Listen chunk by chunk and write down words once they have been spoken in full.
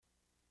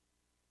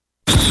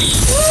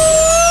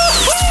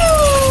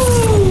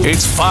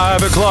It's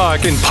 5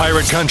 o'clock in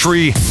Pirate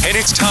Country, and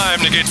it's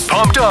time to get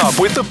pumped up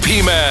with the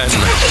P-Man.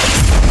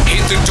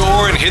 Hit the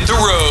door and hit the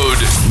road.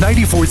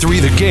 94.3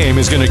 The Game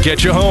is going to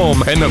get you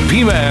home, and the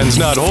P-Man's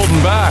not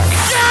holding back.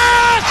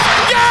 Yes!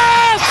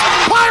 Yes!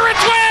 Pirates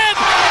win!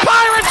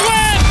 Pirates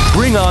win!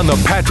 Bring on the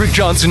Patrick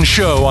Johnson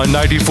Show on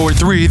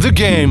 94.3 The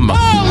Game.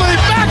 Holy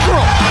mackerel!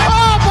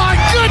 Oh, my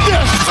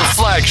goodness! The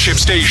flagship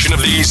station of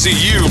the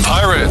ECU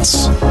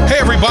Pirates. Hey,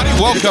 everybody.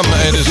 Welcome.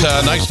 It is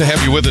nice to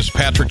have you with us.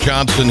 Patrick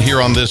Johnson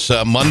here on this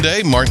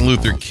Monday, Martin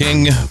Luther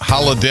King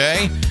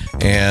holiday.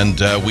 And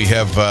we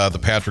have the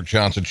Patrick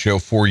Johnson Show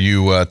for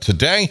you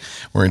today.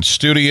 We're in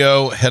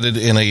studio, headed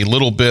in a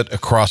little bit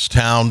across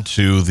town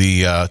to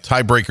the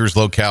tiebreakers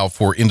locale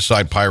for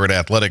Inside Pirate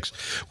Athletics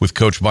with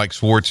Coach Mike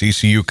Schwartz.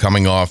 ECU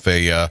coming off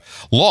a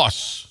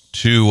loss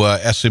to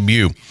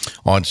SMU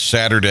on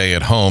Saturday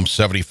at home,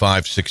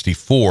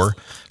 75-64.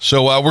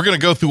 So we're going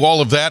to go through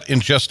all of that in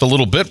just a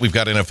little bit. We've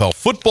got NFL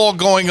football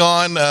going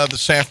on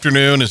this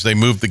afternoon as they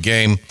move the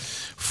game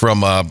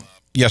from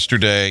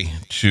yesterday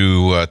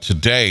to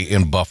today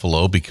in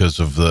Buffalo because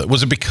of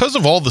because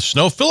of all the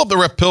snow? Philip the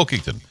Rep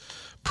Pilkington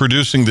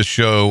producing the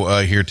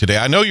show here today.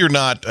 I know you're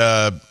not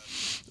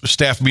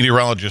staff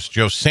meteorologist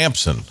Joe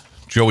Sampson,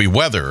 Joey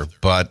Weather,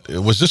 but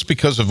was this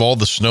because of all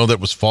the snow that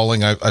was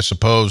falling, I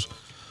suppose,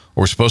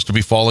 or supposed to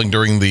be falling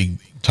during the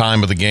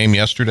time of the game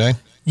yesterday?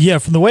 Yeah,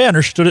 from the way I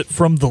understood it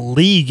from the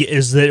league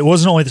is that it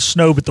wasn't only the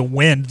snow but the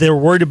wind. They were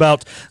worried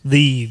about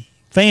the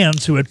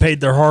fans who had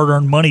paid their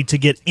hard-earned money to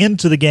get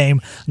into the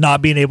game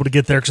not being able to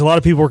get there, because a lot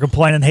of people were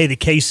complaining, hey, the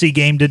KC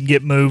game didn't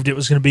get moved. It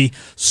was going to be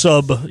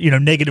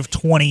negative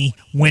 20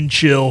 wind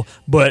chill,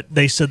 but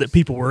they said that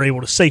people were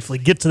able to safely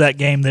get to that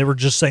game. They were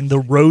just saying the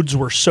roads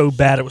were so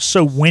bad, it was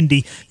so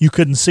windy, you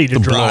couldn't see to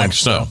drive. Blowing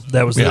snow. So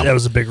that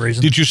was a big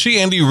reason. Did you see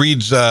Andy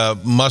Reid's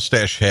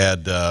mustache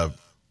had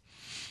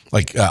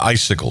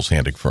icicles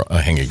hanging from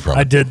it?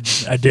 I did.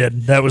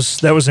 That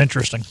was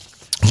interesting.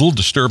 A little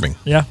disturbing.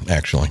 Yeah,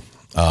 actually.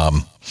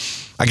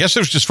 I guess it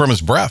was just from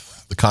his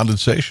breath, the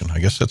condensation. I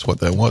guess that's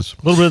what that was.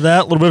 A little bit of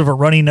that, a little bit of a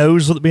runny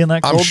nose with it being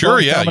that cold. I'm sure,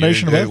 yeah.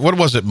 Combination of what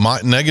was it?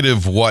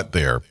 Negative what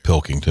there,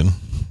 Pilkington?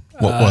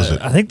 What was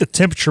it? I think the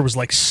temperature was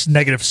like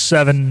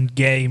 -7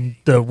 game.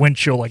 The wind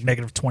chill like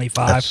 -25.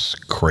 That's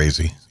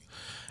crazy.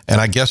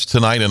 And I guess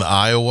tonight in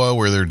Iowa,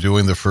 where they're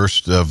doing the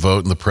first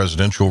vote in the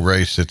presidential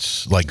race,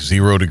 it's like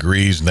 0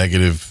 degrees,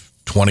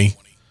 -20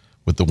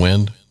 with the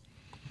wind.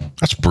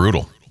 That's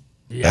brutal.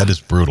 Yeah. That is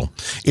brutal.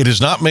 It does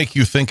not make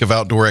you think of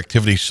outdoor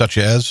activities such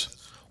as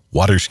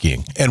water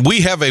skiing. And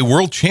we have a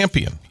world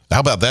champion. How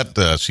about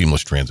that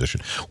seamless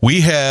transition? We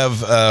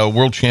have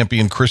world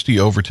champion Christy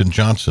Overton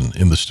Johnson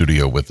in the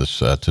studio with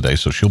us today,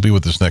 so she'll be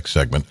with us next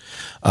segment.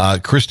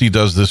 Christy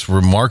does this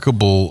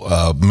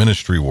remarkable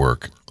ministry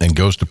work and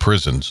goes to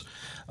prisons.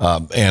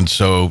 And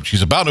so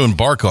she's about to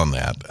embark on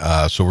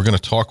that. So we're going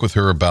to talk with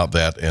her about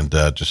that and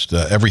just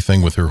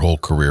everything with her whole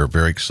career.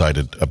 Very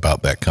excited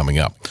about that coming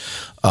up.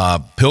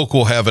 Pilk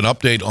will have an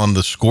update on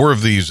the score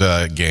of these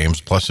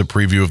games, plus a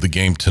preview of the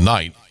game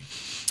tonight.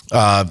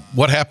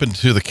 What happened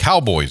to the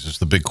Cowboys is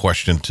the big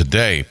question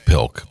today,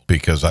 Pilk,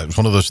 because it was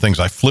one of those things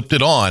I flipped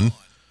it on,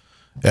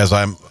 as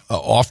I'm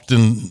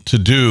often to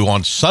do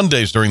on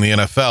Sundays during the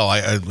NFL.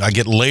 I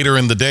get later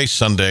in the day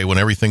Sunday when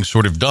everything's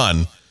sort of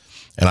done,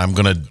 and I'm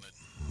going to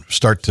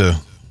start to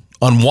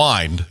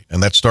unwind,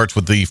 and that starts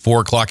with the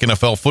 4 o'clock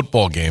NFL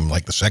football game,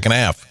 like the second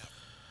half.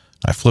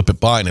 I flip it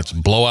by, and it's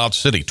blowout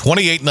city,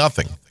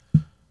 28-0,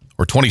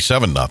 or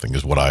 27-0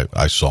 is what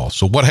I saw.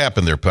 So what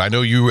happened there? I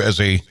know you, as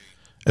a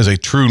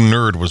true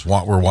nerd,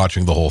 were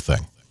watching the whole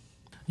thing.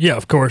 Yeah,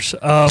 of course.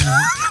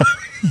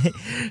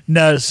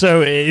 No,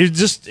 so it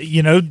just,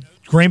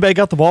 Green Bay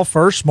got the ball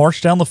first,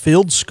 marched down the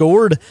field,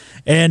 scored,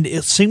 and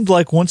it seemed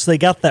like once they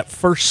got that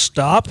first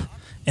stop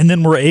and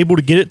then were able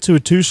to get it to a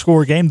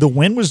 2-score game, the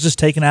wind was just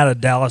taken out of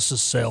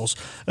Dallas's sails,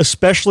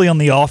 especially on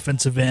the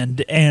offensive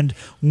end. And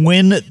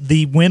when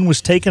the wind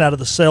was taken out of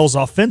the sails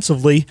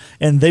offensively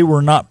and they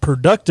were not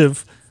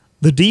productive,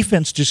 the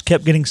defense just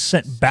kept getting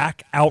sent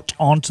back out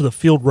onto the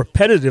field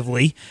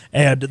repetitively,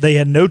 and they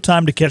had no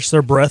time to catch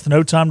their breath,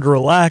 no time to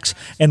relax,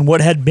 and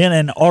what had been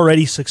an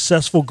already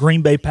successful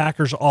Green Bay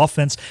Packers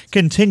offense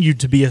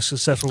continued to be a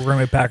successful Green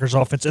Bay Packers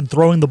offense, and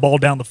throwing the ball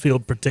down the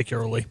field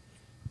particularly.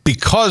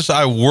 Because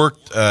I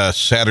worked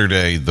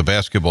Saturday, the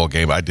basketball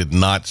game, I did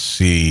not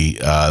see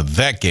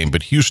that game,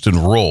 but Houston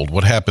rolled.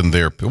 What happened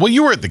there? Well,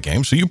 you were at the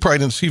game, so you probably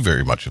didn't see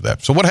very much of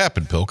that. So what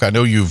happened, Pilk? I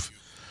know you've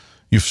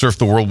surfed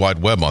the World Wide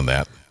Web on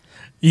that.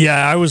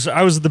 Yeah, I was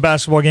at the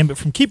basketball game, but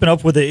from keeping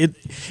up with it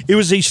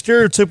was a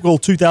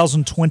stereotypical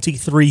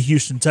 2023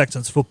 Houston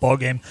Texans football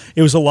game.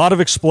 It was a lot of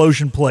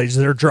explosion plays.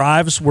 Their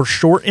drives were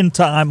short in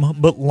time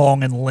but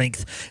long in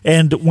length.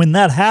 And when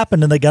that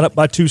happened and they got up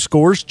by 2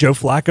 scores, Joe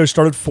Flacco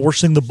started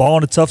forcing the ball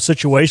into tough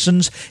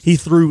situations. He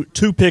threw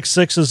 2 pick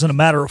sixes in a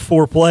matter of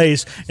 4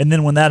 plays, and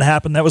then when that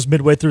happened, that was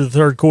midway through the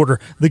third quarter.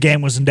 The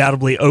game was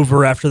undoubtedly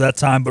over after that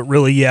time, but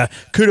really, yeah,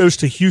 kudos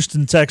to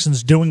Houston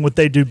Texans doing what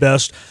they do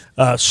best,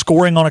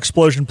 scoring on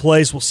explosion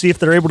plays. We'll see if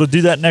they're able to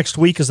do that next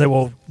week, as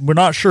we're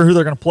not sure who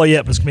they're going to play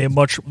yet, but it's going to be a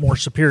much more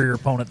superior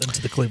opponent than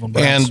to the Cleveland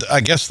Browns. And I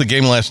guess the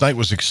game last night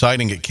was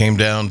exciting. It came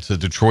down to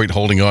Detroit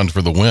holding on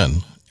for the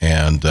win,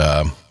 and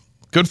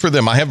good for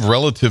them. I have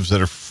relatives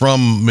that are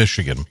from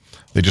Michigan.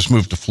 They just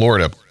moved to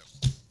Florida,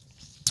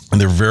 and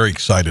they're very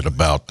excited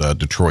about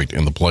Detroit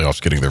in the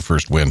playoffs, getting their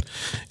first win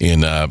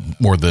in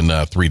more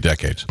than 3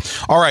 decades.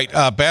 All right,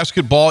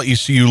 basketball,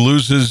 ECU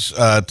loses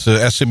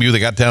to SMU. They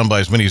got down by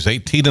as many as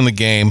 18 in the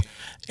game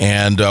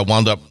and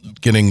wound up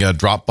getting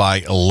dropped by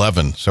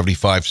 11,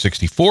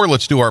 75-64.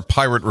 Let's do our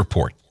Pirate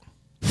Report.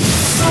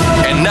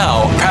 And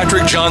now,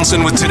 Patrick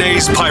Johnson with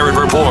today's Pirate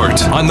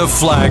Report on the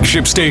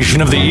flagship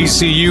station of the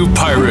ECU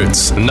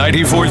Pirates,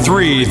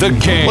 94.3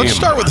 The Game. Let's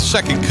start with the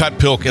second cut,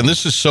 Pilk, and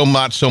this is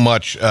not so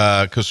much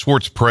because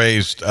Swartz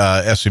praised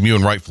SMU,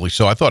 and rightfully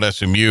so. I thought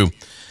SMU,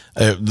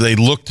 they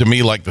looked to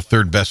me like the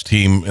third best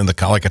team in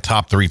like a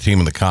top 3 team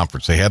in the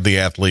conference. They had the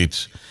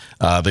athletes.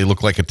 They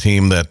looked like a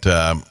team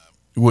that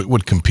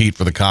would compete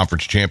for the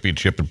conference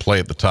championship and play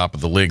at the top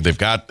of the league. They've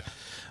got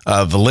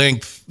the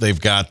length. They've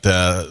got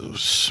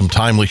some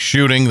timely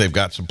shooting. They've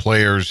got some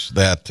players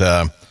that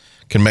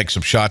can make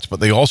some shots, but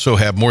they also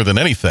have, more than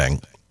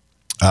anything,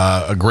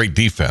 a great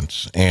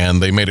defense.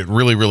 And they made it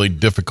really, really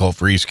difficult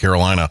for East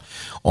Carolina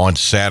on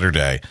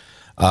Saturday.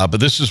 But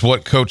this is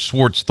what Coach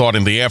Swartz thought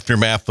in the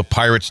aftermath the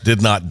Pirates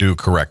did not do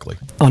correctly.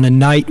 On a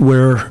night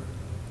where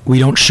we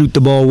don't shoot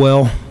the ball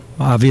well,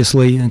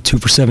 obviously, and 2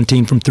 for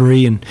 17 from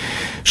 3 and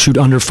shoot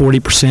under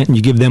 40%, and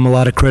you give them a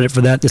lot of credit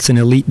for that. That's an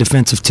elite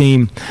defensive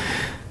team.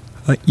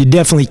 You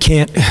definitely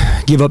can't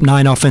give up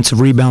 9 offensive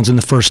rebounds in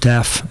the first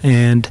half.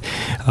 And,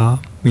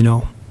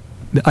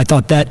 I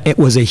thought that it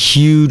was a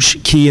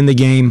huge key in the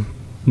game.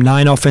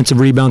 9 offensive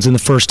rebounds in the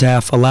first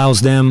half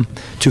allows them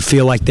to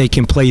feel like they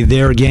can play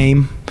their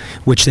game,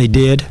 which they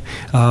did.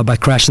 By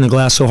crashing the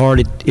glass so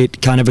hard,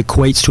 it kind of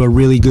equates to a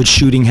really good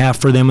shooting half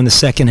for them in the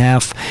second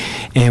half.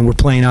 And we're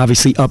playing,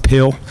 obviously,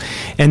 uphill.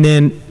 And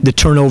then the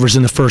turnovers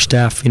in the first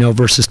half,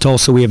 versus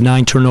Tulsa, we have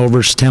 9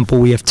 turnovers. Temple,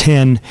 we have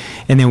 10.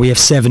 And then we have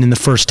 7 in the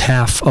first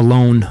half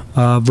alone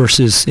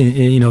versus,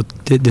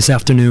 this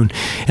afternoon.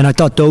 And I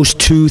thought those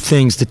 2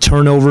 things, the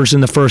turnovers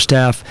in the first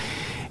half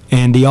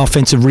and the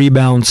offensive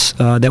rebounds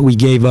that we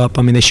gave up.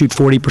 I mean, they shoot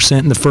 40%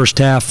 in the first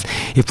half.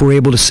 If we're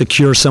able to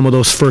secure some of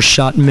those first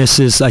shot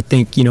misses, I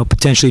think,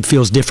 potentially it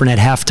feels different at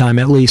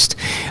halftime at least.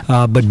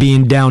 But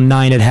being down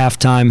 9 at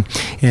halftime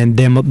and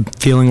them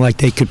feeling like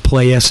they could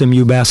play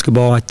SMU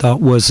basketball, I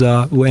thought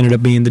ended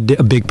up being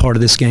a big part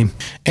of this game.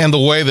 And the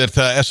way that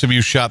SMU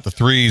shot the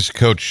threes,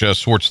 Coach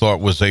Swartz thought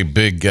was a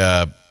big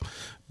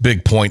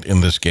point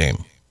in this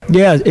game.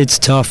 Yeah, it's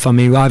tough. I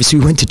mean, obviously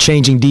we went to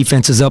changing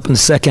defenses up in the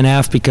second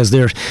half because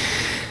they're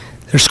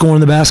scoring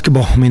the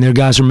basketball. I mean, their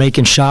guys are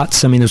making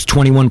shots. I mean, there's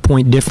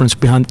 21-point difference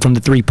from the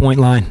three-point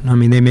line. I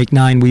mean, they make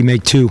 9, we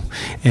make 2.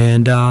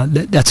 And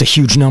that's a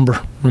huge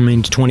number. I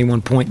mean,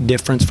 21-point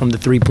difference from the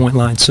three-point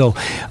line. So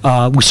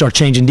we start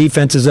changing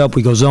defenses up.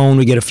 We go zone.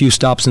 We get a few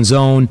stops in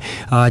zone.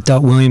 I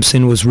thought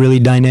Williamson was really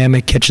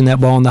dynamic, catching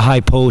that ball in the high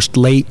post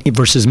late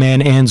versus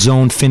man and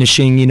zone,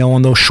 finishing,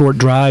 on those short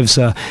drives.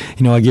 I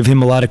give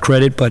him a lot of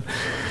credit, but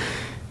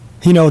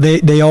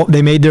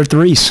they made their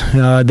threes.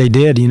 They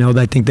did.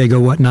 I think they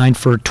go 9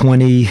 for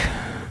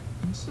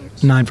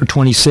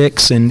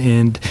 26,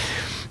 and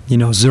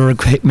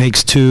Zurich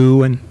makes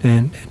 2,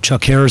 and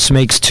Chuck Harris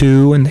makes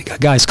 2, and they got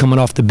guys coming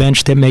off the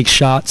bench that make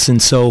shots.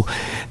 And so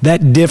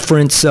that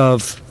difference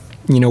of,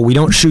 we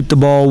don't shoot the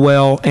ball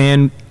well,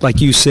 and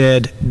like you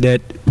said,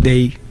 that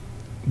they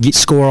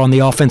score on the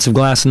offensive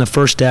glass in the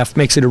first half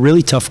makes it a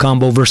really tough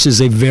combo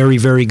versus a very,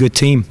 very good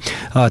team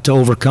to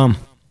overcome.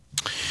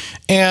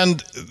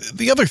 And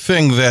the other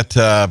thing that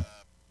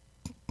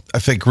I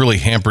think really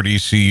hampered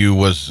ECU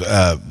was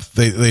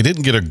they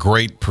didn't get a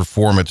great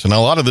performance, and a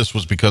lot of this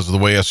was because of the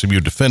way SMU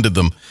defended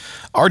them.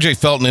 R.J.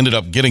 Felton ended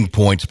up getting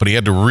points, but he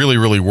had to really,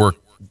 really work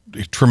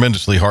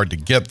tremendously hard to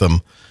get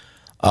them.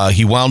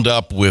 He wound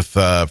up with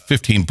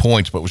 15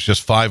 points, but was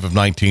just 5 of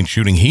 19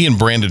 shooting. He and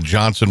Brandon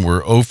Johnson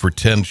were 0 for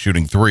 10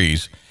 shooting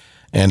threes.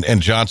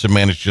 And Johnson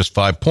managed just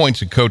 5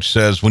 points. And coach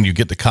says when you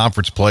get to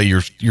conference play,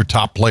 your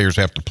top players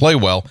have to play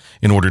well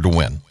in order to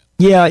win.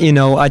 Yeah,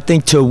 I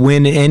think to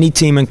win any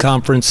team in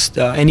conference,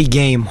 any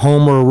game,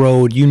 home or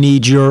road, you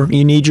need your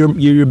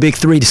big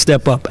 3 to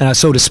step up,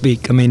 so to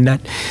speak. I mean that,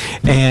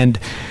 and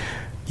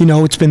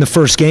it's been the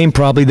first game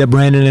probably that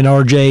Brandon and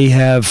RJ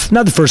have,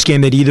 not the first game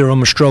that either of them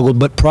have struggled,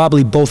 but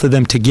probably both of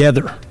them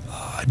together,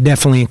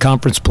 definitely in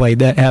conference play,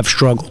 that have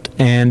struggled.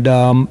 And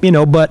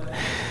but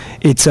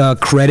it's a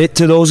credit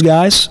to those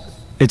guys.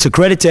 It's a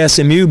credit to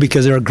SMU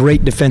because they're a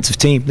great defensive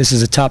team. This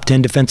is a top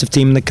 10 defensive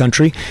team in the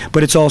country.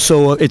 But it's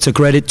a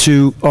credit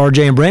to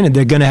RJ and Brandon.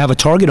 They're going to have a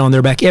target on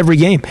their back every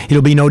game.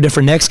 It'll be no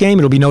different next game.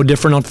 It'll be no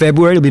different on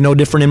February. It'll be no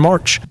different in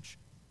March.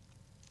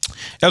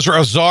 Ezra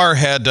Azar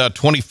had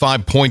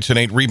 25 points and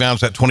 8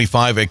 rebounds at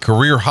 25, a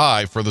career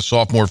high for the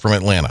sophomore from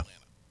Atlanta.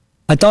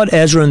 I thought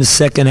Ezra in the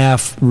second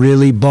half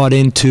really bought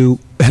into,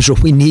 Ezra,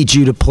 we need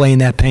you to play in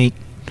that paint.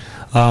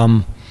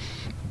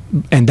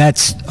 And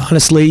that's,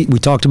 honestly, we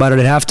talked about it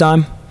at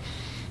halftime,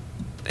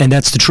 and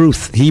that's the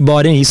truth. He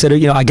bought in. He said,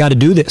 I got to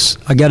do this.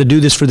 I got to do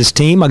this for this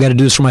team. I got to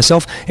do this for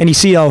myself. And you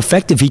see how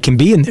effective he can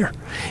be in there.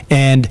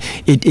 And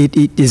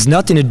it is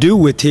nothing to do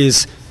with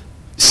his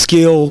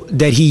skill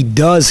that he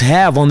does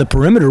have on the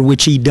perimeter,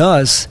 which he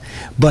does,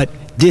 but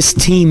this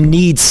team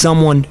needs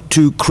someone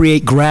to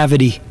create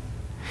gravity.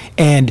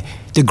 And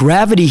the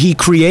gravity he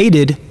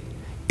created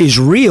is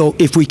real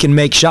if we can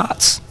make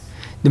shots.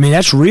 I mean,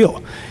 that's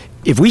real.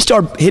 If we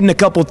start hitting a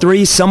couple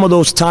threes, some of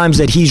those times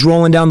that he's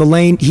rolling down the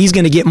lane, he's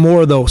going to get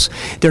more of those.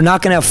 They're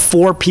not going to have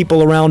 4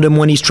 people around him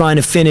when he's trying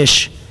to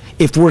finish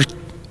if we're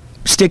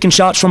sticking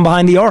shots from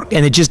behind the arc,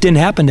 and it just didn't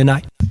happen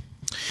tonight.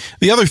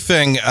 The other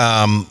thing,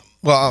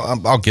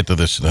 I'll get to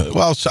this.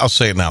 I'll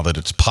say it now that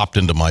it's popped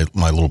into my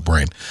little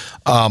brain.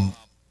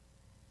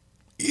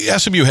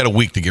 SMU had a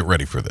week to get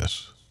ready for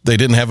this. They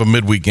didn't have a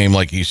midweek game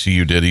like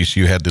ECU did.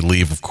 ECU had to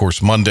leave, of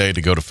course, Monday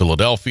to go to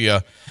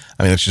Philadelphia.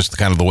 I mean, it's just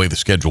kind of the way the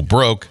schedule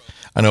broke.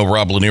 I know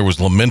Rob Lanier was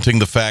lamenting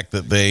the fact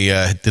that they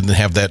didn't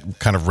have that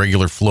kind of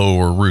regular flow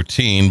or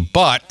routine,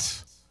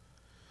 but,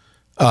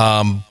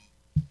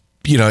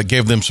 it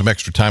gave them some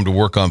extra time to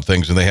work on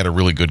things, and they had a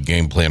really good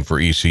game plan for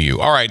ECU.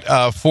 All right,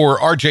 for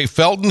R.J.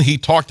 Felton, he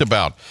talked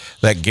about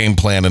that game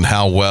plan and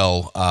how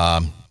well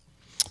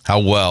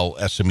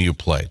SMU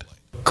played.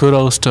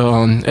 Kudos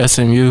to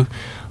SMU.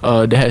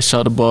 They had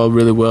shot the ball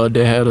really well.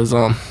 They had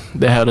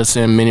us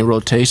in many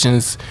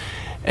rotations,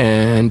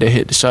 and they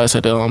hit the shots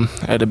at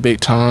the big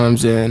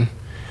times, and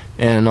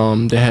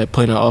they had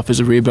plenty of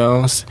offensive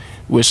rebounds,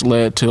 which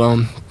led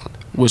to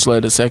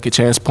second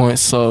chance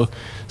points. So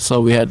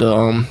we didn't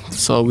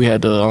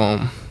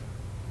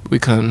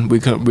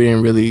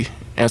really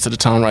answer the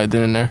time right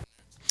then and there.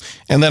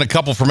 And then a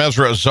couple from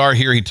Ezra Azar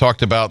here. He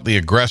talked about the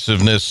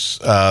aggressiveness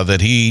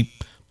that he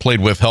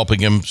played with, helping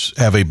him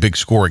have a big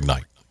scoring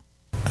night.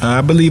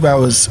 I believe I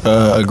was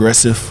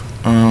aggressive.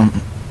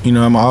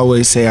 I'm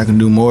always say I can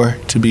do more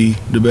to be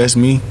the best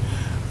me.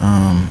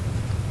 On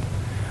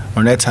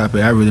that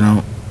topic, I really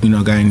don't,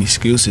 got any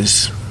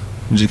excuses.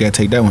 You just got to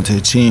take that one to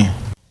the chin.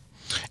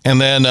 And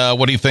then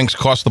what do you think's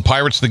cost the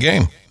Pirates the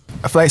game?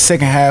 I feel like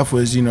second half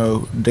was,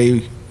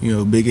 they,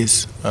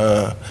 biggest.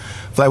 I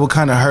feel like what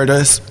kind of hurt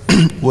us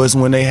was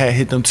when they had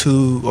hit them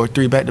 2 or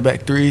 3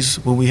 back-to-back threes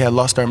when we had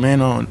lost our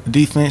man on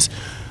defense.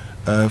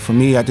 For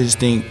me, I just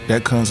think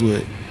that comes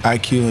with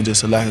IQ and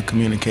just a lack of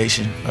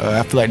communication.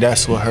 I feel like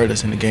that's what hurt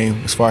us in the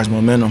game as far as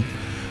momentum.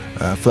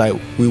 I feel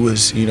like we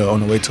was,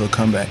 on the way to a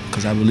comeback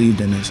because I believed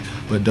in this.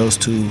 But those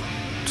 3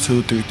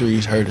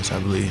 threes hurt us, I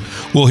believe.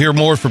 We'll hear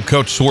more from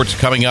Coach Swartz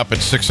coming up at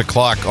 6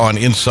 o'clock on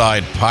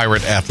Inside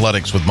Pirate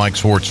Athletics with Mike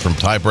Swartz from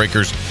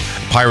Tiebreakers.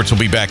 Pirates will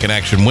be back in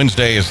action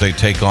Wednesday as they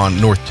take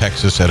on North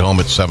Texas at home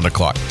at 7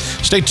 o'clock.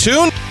 Stay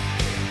tuned.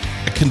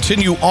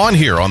 Continue on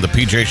here on the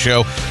PJ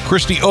Show.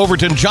 Christy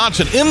Overton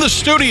Johnson in the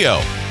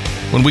studio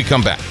when we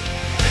come back.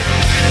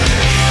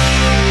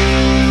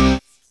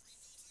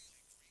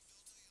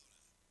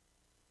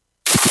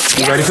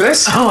 You ready for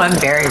this? Oh, I'm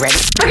very ready.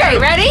 Okay,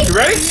 ready? You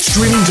ready?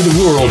 Streaming to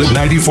the world at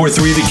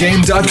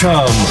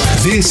 943thegame.com.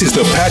 This is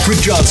the Patrick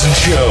Johnson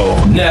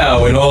Show.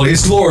 Now in all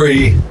his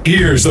glory,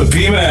 here's the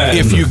P-Man.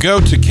 If you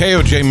go to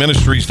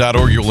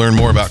kojministries.org, you'll learn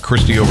more about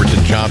Christy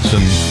Overton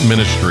Johnson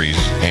Ministries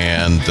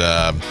and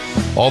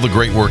all the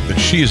great work that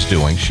she is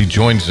doing. She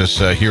joins us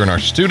here in our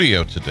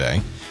studio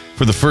today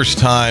for the first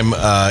time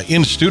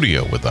in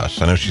studio with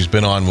us. I know she's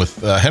been on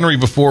with Henry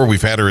before.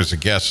 We've had her as a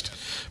guest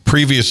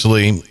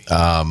previously,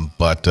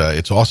 but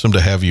it's awesome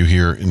to have you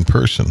here in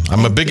person.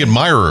 I'm a big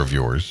admirer of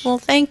yours. Well,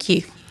 thank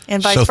you,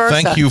 and vice versa. So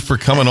thank you for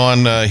coming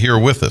on here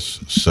with us.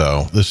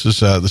 So this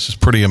is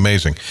pretty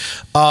amazing.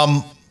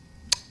 For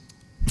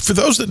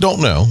those that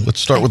don't know, let's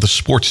start with the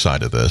sports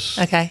side of this.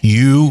 Okay.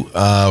 You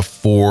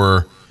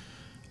for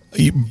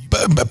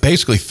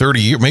basically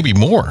 30 years, maybe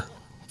more,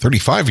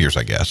 35 years,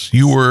 I guess.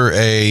 You were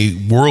a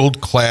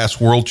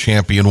world-class, world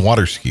champion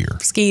water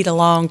skier. Skied a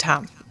long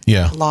time.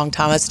 Yeah. A long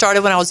time. I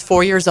started when I was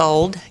 4 years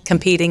old,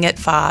 competing at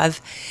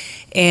 5,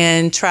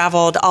 and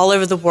traveled all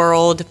over the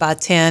world. By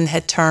 10,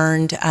 had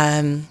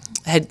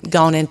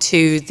gone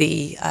into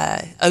the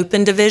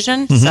open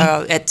division. Mm-hmm.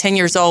 So at 10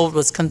 years old,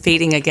 was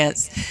competing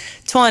against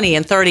 20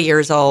 and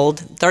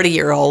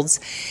 30-year-olds.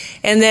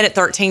 And then at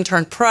 13,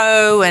 turned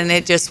pro, and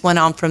it just went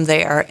on from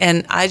there.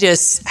 And I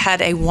just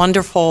had a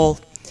wonderful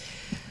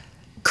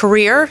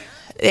career.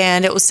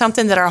 And it was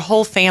something that our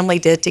whole family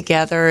did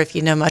together. If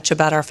you know much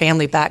about our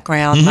family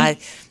background, mm-hmm. My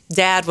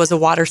dad was a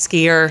water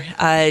skier.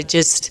 I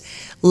just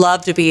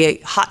loved to be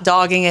hot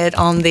dogging it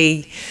on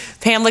the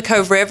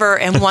Pamlico River.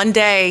 And one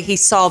day he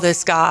saw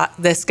this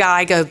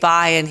guy go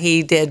by, and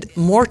he did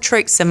more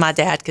tricks than my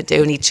dad could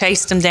do. And he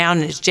chased him down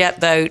in his jet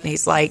boat, and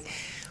he's like,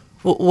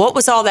 "What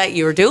was all that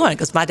you were doing?"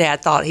 Because my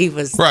dad thought he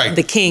was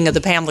the king of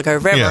the Pamlico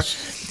River.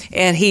 Yes.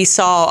 And he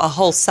saw a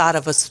whole side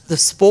of the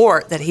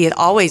sport that he had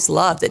always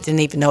loved that didn't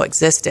even know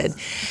existed.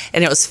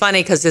 And it was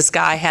funny because this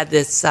guy had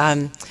this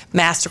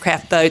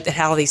Mastercraft boat that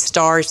had all these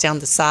stars down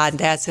the side. And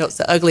Dad said it was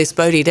the ugliest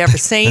boat he'd ever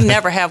seen.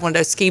 Never have one of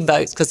those ski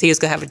boats because he was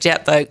going to have a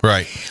jet boat.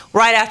 Right.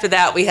 Right after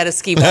that, we had a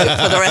ski boat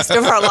for the rest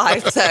of our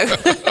life. So,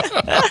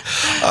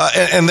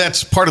 and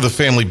that's part of the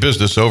family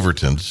business,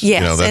 Overton's.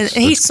 yes,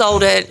 and he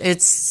sold it.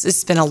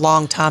 It's been a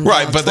long time now,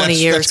 right, but 20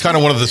 years. That's kind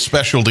of one of the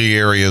specialty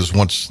areas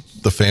once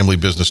the family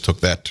business took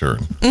that turn.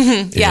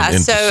 Mm-hmm. Yeah,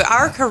 so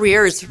our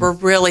careers were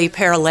really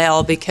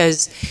parallel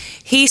because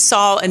he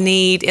saw a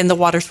need in the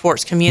water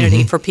sports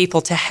community for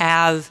people to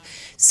have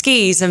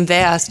skis and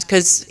vests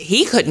because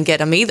he couldn't get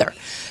them either.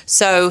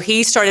 So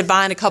he started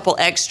buying a couple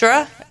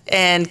extra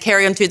and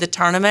carry them to the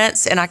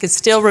tournaments. And I can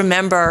still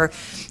remember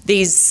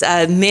these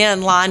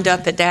men lined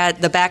up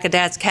at the back of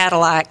Dad's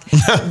Cadillac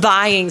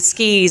buying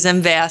skis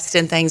and vests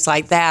and things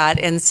like that.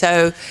 And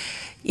so,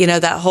 you know,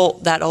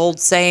 that old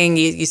saying,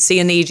 you see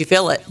a need, you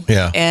feel it.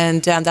 Yeah.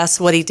 And that's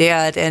what he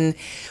did. And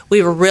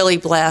we were really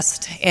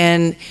blessed.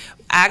 And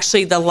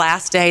actually, the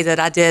last day that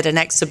I did an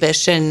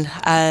exhibition,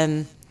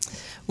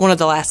 one of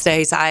the last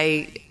days,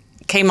 I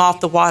came off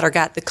the water,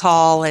 got the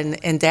call,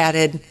 and Dad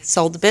had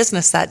sold the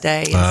business that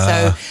day.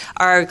 And so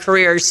our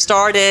careers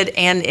started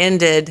and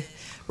ended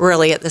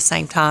really at the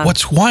same time.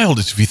 What's wild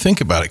is if you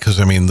think about it,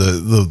 because I mean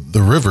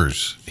the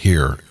rivers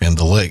here and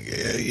the lake,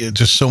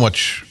 just so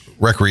much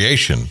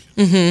recreation.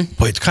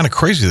 But it's kind of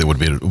crazy that it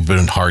would have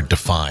been hard to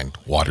find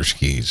water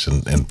skis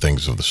and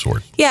things of the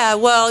sort. Yeah,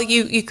 well,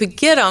 you could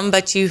get them,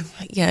 but you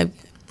know.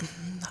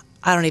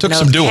 I don't even know.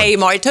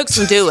 Kmart. It took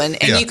some doing,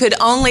 and you could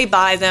only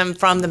buy them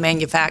from the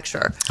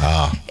manufacturer.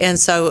 And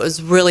so it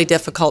was really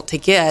difficult to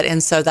get.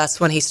 And so that's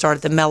when he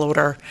started the mail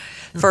order.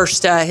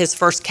 His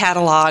first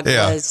catalog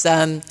was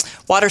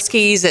water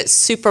skis at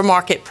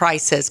supermarket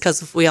prices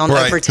because we own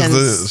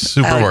Overton's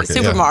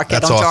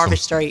supermarket on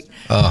Jarvis Street.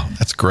 Oh,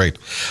 that's great.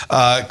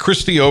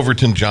 Christy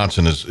Overton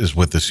Johnson is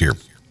with us here.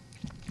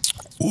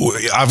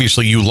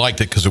 Obviously, you liked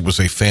it because it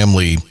was a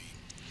family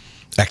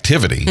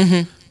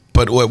activity.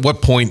 But at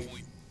what point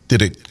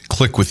did it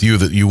click with you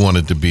that you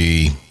wanted to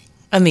be?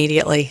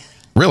 Immediately.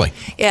 Really?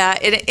 Yeah,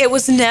 it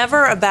was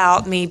never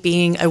about me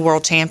being a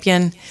world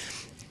champion.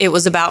 It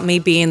was about me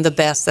being the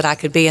best that I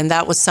could be, and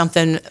that was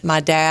something my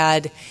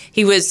dad,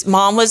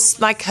 Mom was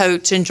my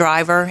coach and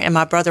driver, and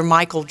my brother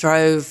Michael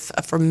drove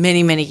for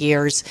many, many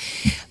years.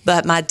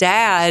 But my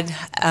dad,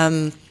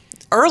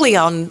 early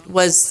on,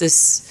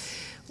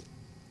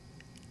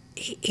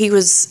 he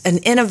was an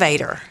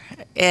innovator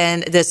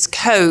and this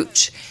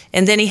coach,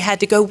 and then he had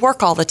to go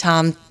work all the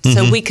time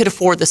so we could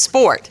afford the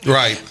sport.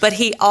 Right. But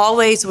he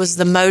always was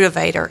the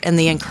motivator and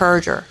the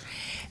encourager.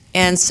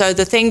 And so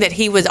the thing that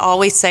he would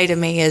always say to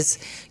me is,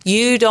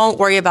 you don't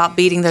worry about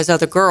beating those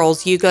other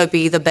girls, you go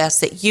be the best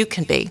that you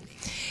can be.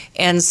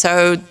 And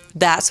so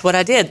that's what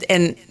I did.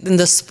 And in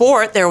the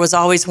sport, there was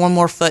always one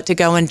more foot to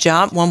go and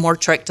jump, one more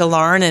trick to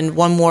learn, and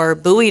one more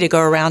buoy to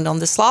go around on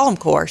the slalom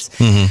course.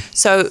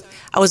 So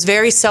I was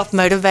very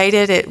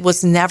self-motivated. It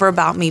was never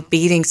about me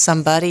beating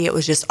somebody. It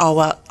was just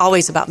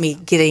always about me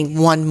getting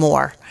one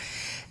more.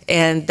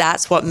 And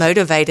that's what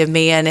motivated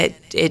me. And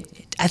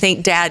I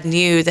think Dad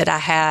knew that I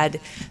had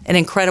an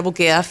incredible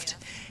gift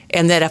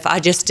and that if I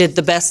just did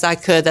the best I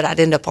could, that I'd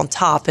end up on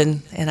top,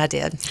 and I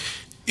did.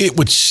 It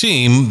would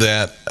seem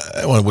that,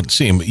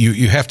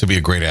 you have to be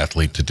a great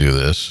athlete to do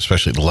this,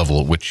 especially at the level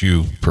at which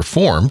you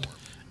performed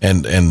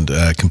and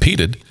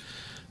competed.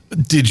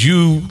 Did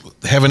you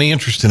have any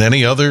interest in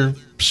any other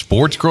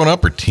sports growing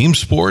up, or team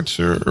sports,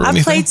 or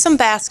anything? I played some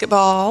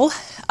basketball.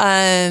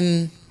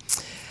 I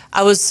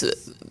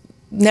was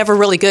never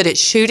really good at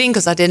shooting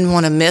because I didn't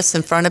want to miss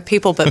in front of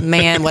people, but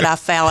man, would I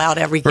foul out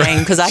every game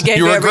because I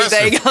gave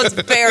everything. I was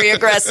very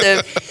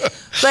aggressive.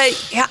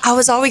 But yeah, I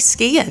was always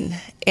skiing.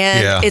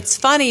 And it's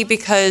funny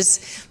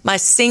because my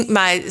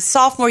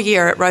sophomore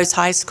year at Rose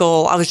High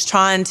School, I was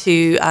trying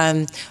to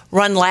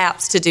run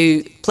laps to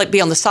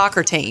be on the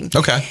soccer team.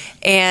 Okay.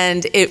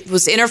 And it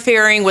was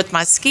interfering with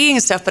my skiing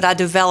and stuff, but I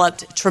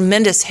developed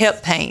tremendous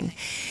hip pain.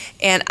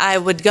 And I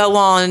would go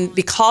on,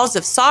 because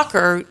of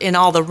soccer and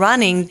all the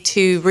running,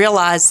 to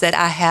realize that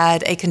I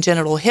had a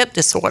congenital hip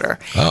disorder.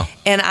 Oh.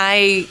 And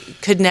I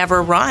could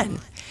never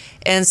run.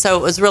 And so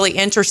it was really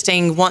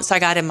interesting. Once I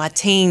got in my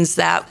teens,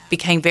 that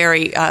became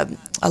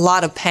a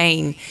lot of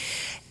pain.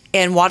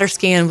 And water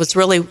skiing was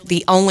really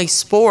the only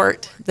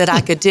sport that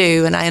I could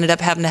do. And I ended up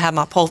having to have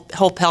my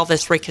whole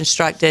pelvis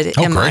reconstructed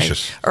in my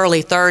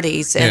early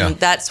 30s. And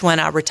that's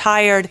when I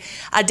retired.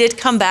 I did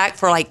come back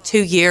for like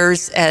 2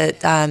 years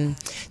at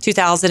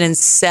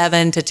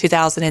 2007 to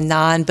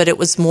 2009, but it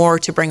was more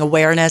to bring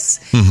awareness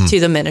to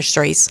the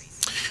ministries.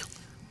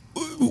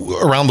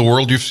 Around the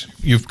world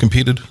you've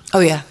competed? Oh,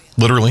 yeah.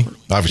 Literally?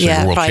 Obviously,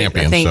 you're world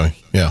champion. So,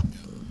 yeah.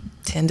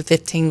 10 to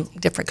 15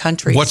 different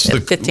countries. What's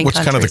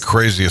kind of the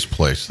craziest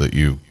place that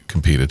you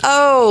competed?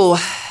 Oh.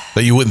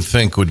 That you wouldn't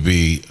think would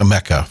be a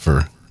mecca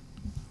for?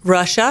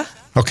 Russia.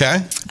 Okay.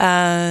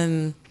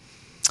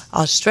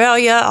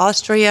 Australia,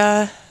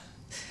 Austria.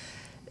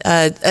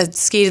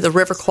 skied at the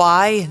River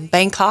Kwai in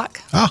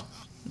Bangkok. Ah,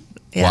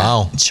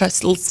 wow.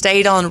 Just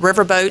stayed on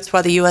riverboats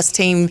while the U.S.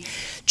 team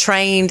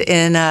trained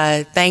in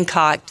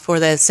Bangkok for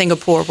the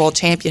Singapore World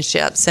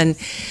Championships. And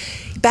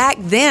back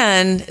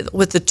then,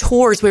 with the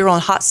tours, we were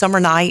on Hot Summer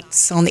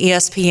Nights on the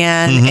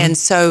ESPN, and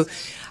so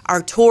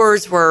our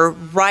tours were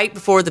right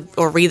before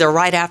or either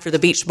right after the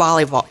beach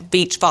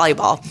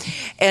volleyball.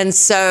 And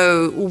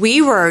so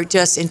we were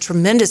just in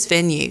tremendous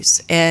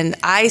venues. And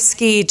I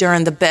skied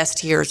during the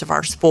best years of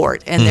our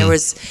sport. And there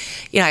was,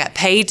 I got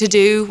paid to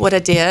do what I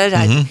did.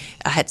 I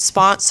had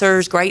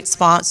sponsors, great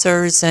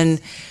sponsors,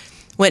 and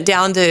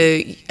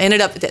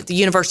ended up at the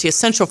University of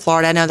Central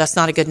Florida. I know that's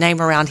not a good name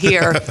around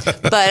here,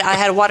 but I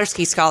had a water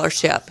ski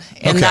scholarship.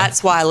 And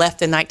that's why I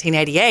left in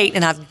 1988.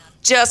 And I've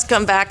just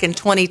come back in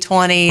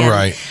 2020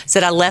 and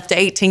said I left an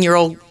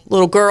 18-year-old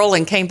little girl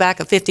and came back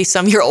a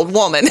 50-some-year-old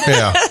woman.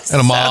 Yeah,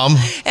 and a mom.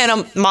 And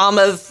a mom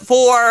of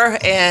 4,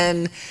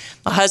 and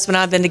my husband and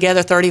I have been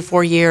together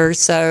 34 years.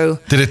 So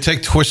did it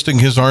take twisting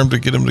his arm to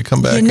get him to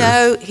come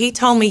back? He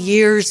told me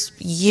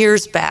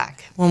years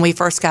back when we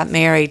first got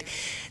married,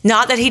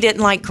 not that he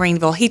didn't like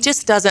Greenville, he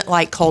just doesn't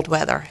like cold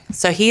weather.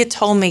 So he had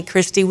told me,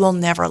 Christy, we'll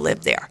never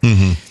live there.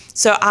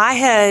 So I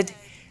had,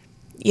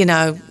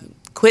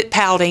 quit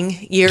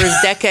pouting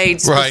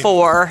decades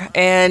before.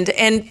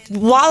 And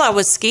while I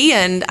was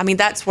skiing, I mean,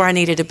 that's where I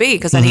needed to be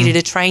because I needed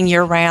to train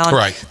year round.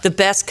 The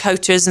best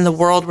coaches in the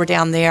world were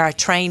down there. I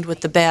trained with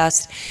the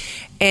best.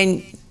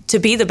 And to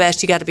be the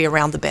best, you got to be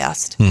around the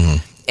best.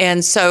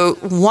 And so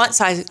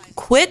once I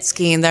quit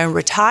skiing, then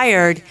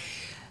retired,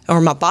 or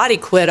my body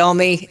quit on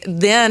me,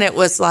 then it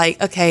was like,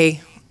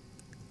 okay,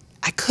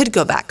 I could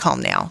go back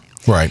home now.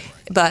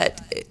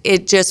 But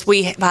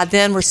we by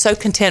then were so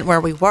content where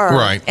we were.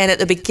 And at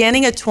the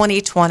beginning of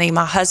 2020,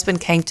 my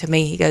husband came to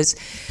me. He goes,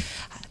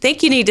 I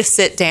think you need to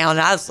sit down.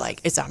 And I was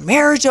like, is our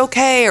marriage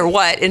okay or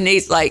what? And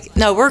he's like,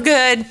 no, we're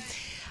good.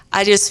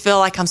 I just feel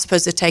like I'm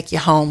supposed to take you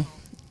home.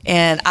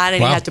 And I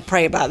didn't have to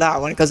pray about that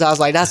one because I was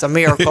like, that's a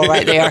miracle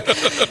right there.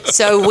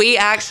 So we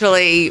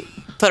actually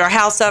put our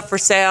house up for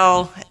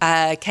sale,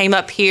 came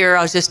up here.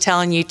 I was just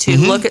telling you to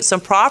look at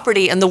some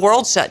property, and the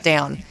world shut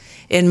down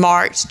in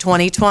March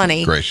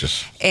 2020.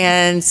 Gracious.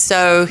 And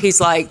so he's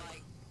like,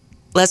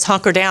 let's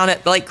hunker down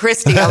at Lake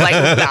Christie. I'm like,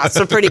 that's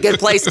a pretty good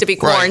place to be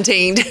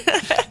quarantined.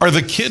 Are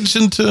the kids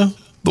into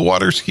the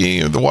water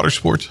skiing or the water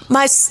sports?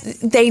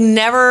 They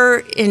never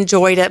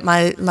enjoyed it.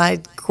 My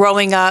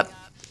growing up,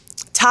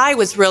 Ty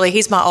was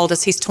he's my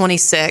oldest. He's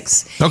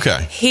 26.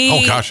 Okay.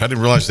 Oh, gosh. I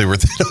didn't realize they were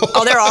that old.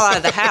 Oh, they're all out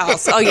of the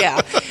house. Oh,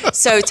 yeah.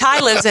 So Ty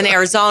lives in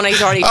Arizona.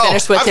 He's already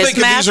finished with his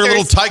master's. These are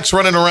little tykes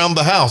running around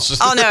the house.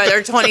 Oh, no.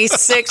 They're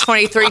 26,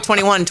 23,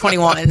 21,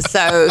 21.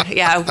 So,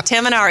 yeah,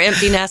 Tim and I are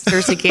empty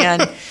nesters again.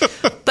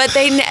 But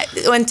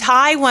when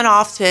Ty went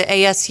off to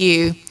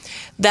ASU,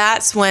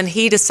 that's when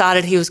he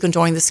decided he was going to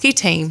join the ski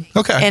team.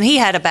 Okay. And he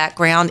had a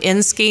background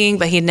in skiing,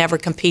 but he had never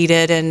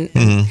competed.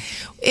 And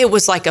it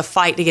was like a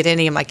fight to get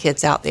any of my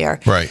kids out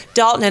there.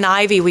 Dalton and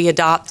Ivy, we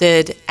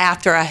adopted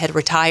after I had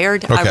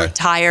retired. I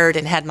retired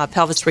and had my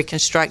pelvis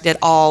reconstructed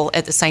all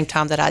at the same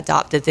time that I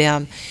adopted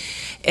them.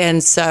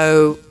 And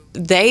so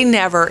they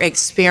never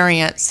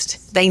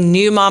experienced, they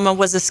knew Mama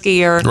was a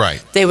skier.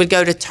 They would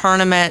go to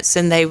tournaments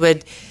and they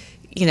would,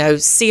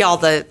 see all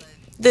the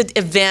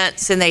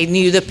events and they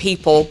knew the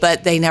people,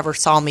 but they never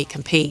saw me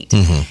compete.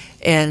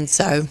 And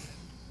so.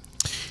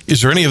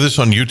 Is there any of this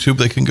on YouTube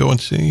they can go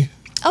and see?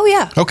 Oh,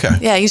 yeah. Okay.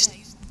 Yeah, you just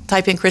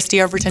type in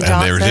Christy Overton Johnson.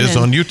 And there it is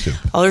on YouTube.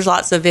 Oh, there's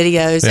lots of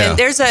videos. And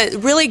there's a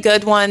really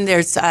good one.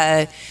 There's,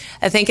 I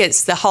think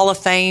it's the Hall of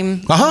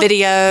Fame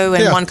video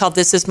and one called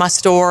This Is My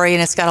Story.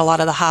 And it's got a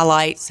lot of the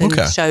highlights and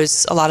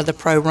shows a lot of the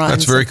pro runs.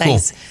 That's very cool.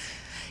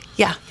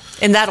 Yeah.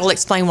 And that'll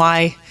explain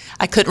why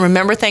I couldn't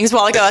remember things a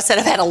while ago. I said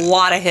I've had a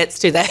lot of hits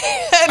to the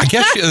head. I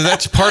guess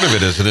that's part of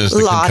it, is the concussions?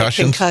 A lot of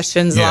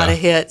concussions, a lot of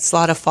hits, a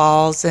lot of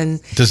falls.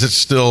 And does it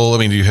still,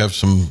 do you have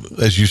some,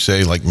 as you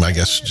say, like, I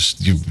guess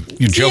just you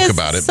joke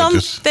about it.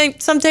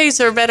 Some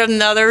days are better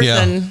than others.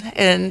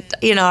 And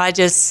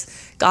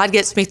God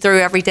gets me through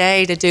every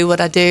day to do what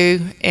I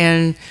do.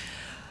 And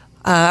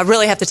I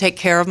really have to take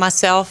care of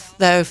myself,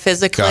 though,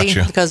 physically,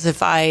 because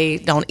if I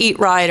don't eat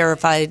right or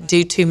if I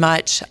do too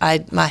much,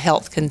 my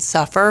health can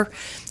suffer.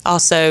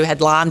 Also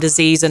had Lyme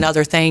disease and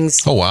other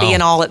things,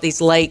 being all at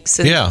these lakes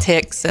and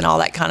ticks and all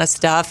that kind of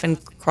stuff and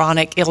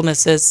chronic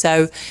illnesses.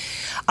 So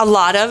a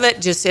lot of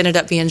it just ended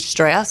up being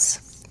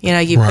stress.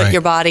 You put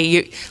your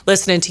body,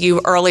 listening to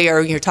you earlier,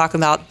 you're talking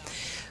about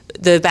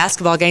the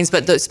basketball games,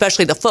 but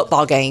especially the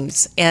football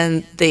games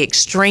and the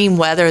extreme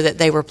weather that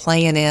they were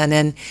playing in.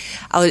 And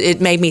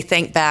it made me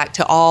think back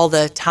to all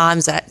the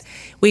times that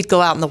we'd go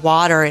out in the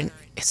water and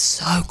it's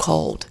so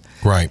cold.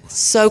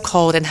 So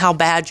cold, and how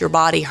bad your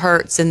body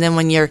hurts. And then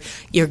when you're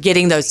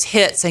getting those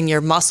hits and your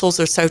muscles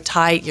are so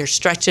tight, you're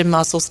stretching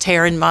muscles,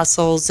 tearing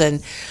muscles.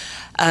 And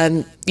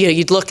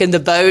You'd look in the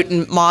boat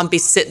and Mom be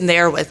sitting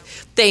there with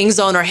things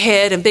on her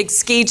head and big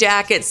ski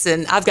jackets,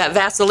 and I've got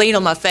Vaseline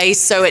on my face,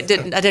 so I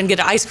didn't get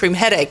an ice cream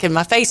headache and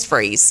my face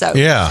freeze. So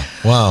yeah,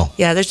 wow.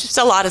 Yeah, there's just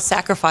a lot of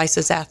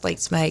sacrifices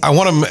athletes make. I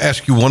want to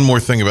ask you one more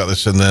thing about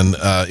this, and then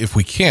if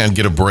we can,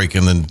 get a break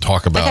and then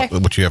talk about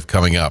what you have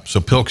coming up. So,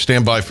 Pilk,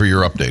 stand by for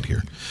your update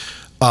here.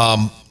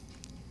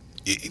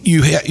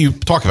 You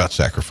talk about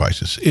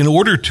sacrifices. In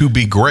order to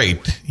be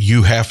great,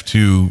 you have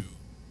to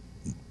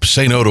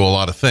say no to a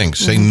lot of things,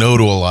 say no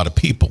to a lot of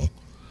people.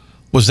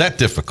 Was that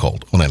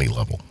difficult on any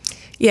level?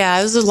 Yeah,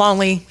 it was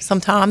lonely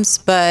sometimes,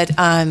 but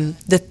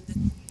the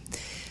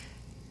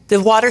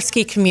water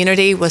ski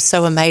community was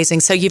so amazing.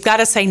 So you've got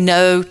to say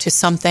no to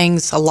some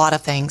things, a lot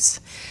of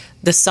things.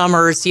 The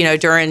summers,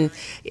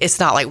 it's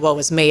not like, woe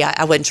is me,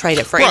 I wouldn't trade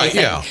it for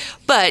anything. Yeah.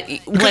 But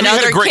when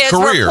other kids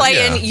were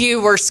playing,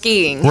 you were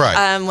skiing.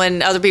 Right.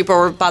 When other people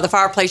were by the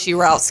fireplace, you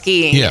were out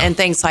skiing and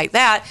things like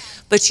that.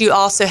 But you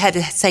also had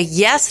to say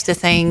yes to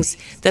things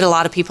that a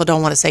lot of people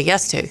don't want to say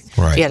yes to.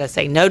 Right. You had to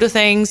say no to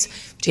things,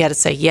 but you had to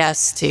say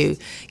yes to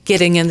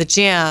getting in the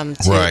gym,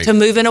 to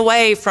moving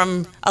away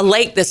from a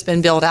lake that's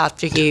been built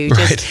after you,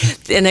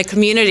 just in a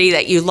community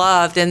that you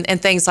loved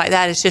and things like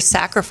that. It's just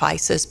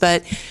sacrifices.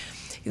 But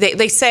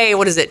they say,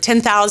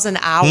 10,000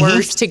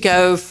 hours to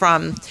go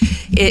from,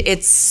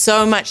 it's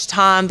so much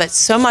time, but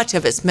so much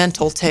of it's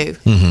mental too.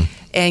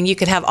 And you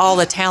can have all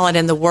the talent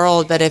in the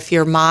world, but if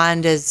your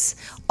mind is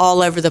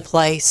all over the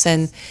place.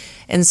 And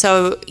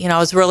so, I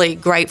was really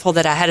grateful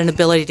that I had an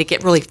ability to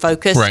get really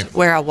focused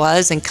where I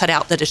was and cut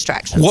out the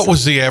distractions. What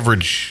was the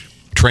average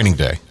training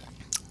day?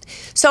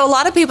 So a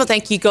lot of people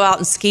think you go out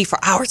and ski for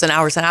hours and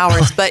hours and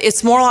hours, but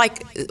it's more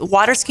like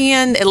water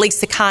skiing, at least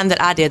the kind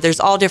that I did. There's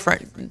all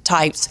different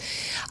types.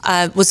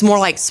 Was more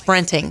like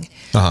sprinting.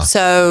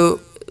 So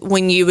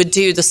when you would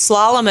do the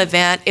slalom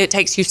event, it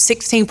takes you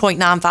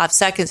 16.95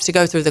 seconds to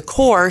go through the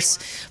course,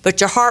 but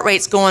your heart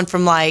rate's going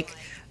from like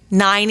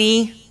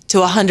 90 to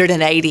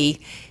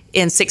 180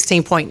 in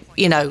 16 point,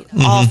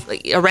 off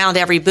around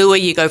every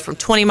buoy. You go from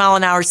 20 mile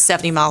an hour,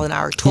 70 mile an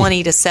hour,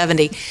 20 to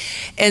 70.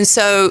 And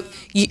so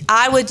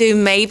I would do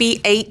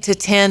maybe 8 to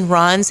 10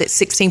 runs at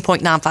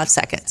 16.95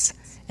 seconds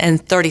and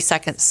 30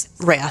 seconds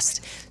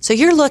rest. So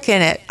you're looking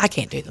at, I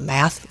can't do the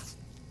math,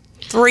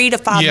 3 to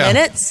 5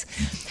 minutes.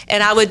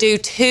 And I would do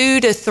 2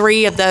 to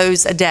 3 of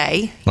those a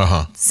day,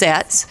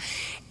 sets.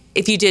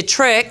 If you did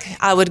trick,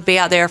 I would be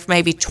out there for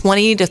maybe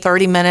 20 to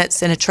 30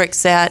 minutes in a trick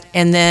set,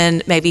 and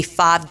then maybe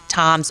 5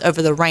 times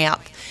over the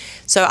ramp.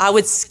 So I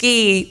would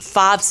ski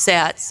 5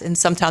 sets, and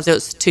sometimes it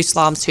was 2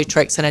 slaloms, 2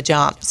 tricks, and a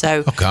jump.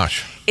 So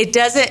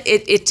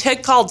it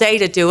took all day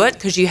to do it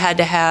because you had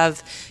to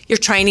have your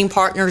training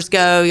partners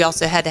go. You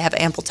also had to have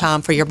ample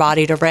time for your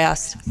body to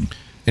rest.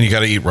 And you got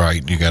to eat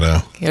right. You got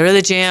to go to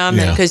the gym,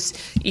 because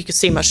you can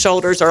see my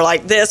shoulders are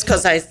like this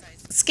because I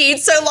skied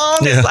so long.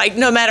 It's like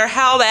no matter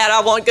how bad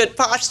I want good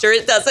posture,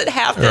 it doesn't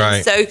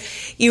happen. So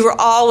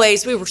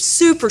we were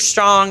super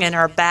strong in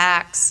our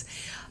backs,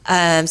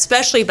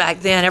 especially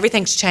back then.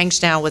 Everything's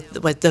changed now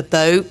with the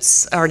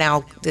boats are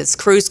now this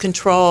cruise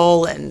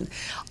control and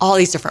all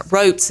these different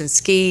ropes and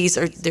skis.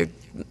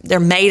 They're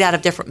made out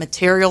of different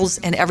materials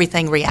and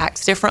everything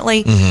reacts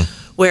differently.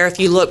 Where if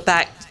you look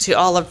back to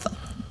all of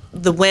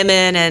the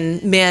women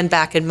and men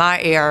back in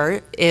my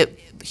era,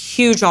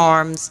 huge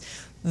arms,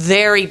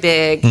 very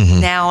big.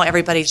 Now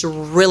everybody's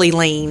really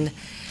lean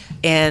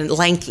and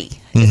lanky.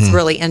 It's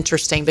really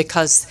interesting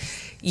because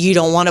you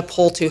don't want to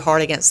pull too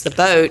hard against the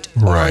boat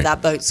or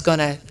that boat's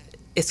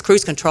it's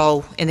cruise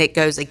control and it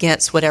goes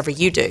against whatever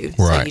you do.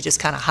 So you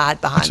just kind of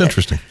hide behind it. That's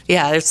interesting.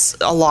 Yeah, there's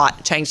a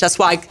lot changed. That's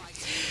why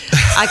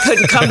I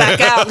couldn't come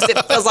back out because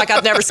it feels like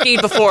I've never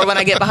skied before when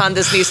I get behind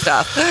this new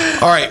stuff.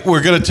 All right,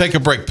 we're going to take a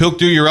break. Pilk,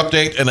 do your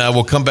update, and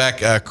we'll come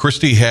back.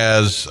 Christy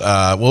has,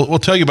 we'll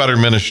tell you about her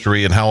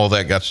ministry and how all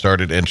that got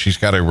started, and she's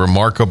got a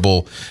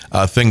remarkable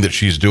thing that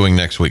she's doing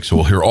next week. So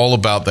we'll hear all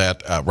about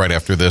that right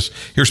after this.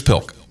 Here's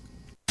Pilk.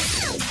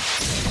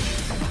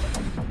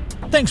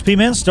 Thanks,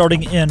 P-Man.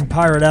 Starting in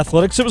Pirate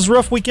Athletics, it was a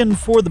rough weekend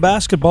for the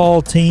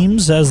basketball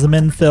teams as the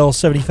men fell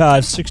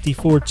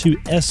 75-64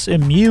 to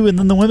SMU, and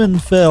then the women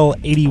fell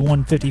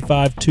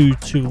 81-55 to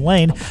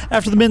Tulane.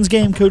 After the men's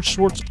game, Coach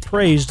Schwartz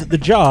praised the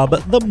job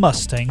the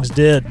Mustangs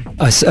did.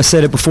 I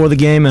said it before the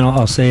game, and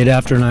I'll say it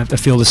after, and I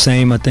feel the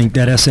same. I think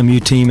that SMU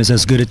team is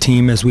as good a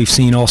team as we've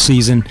seen all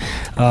season.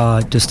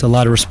 Just a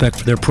lot of respect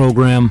for their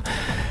program,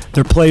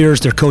 their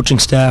players, their coaching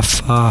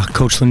staff,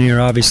 Coach Lanier.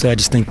 Obviously, I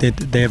just think that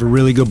they have a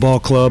really good ball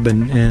club,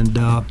 and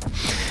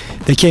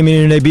they came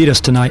in and they beat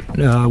us tonight,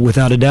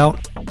 without a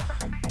doubt.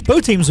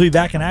 Both teams will be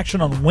back in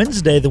action on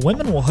Wednesday. The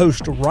women will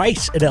host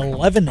Rice at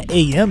 11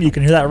 a.m. You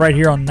can hear that right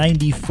here on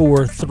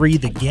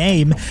 94.3 The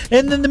Game.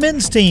 And then the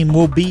men's team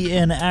will be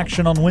in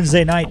action on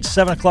Wednesday night,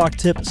 7 o'clock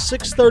tip,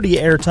 6:30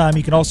 airtime.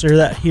 You can also hear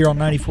that here on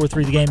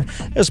 94.3 The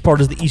Game as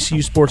part of the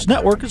ECU Sports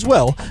Network, as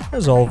well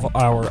as all of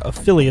our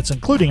affiliates,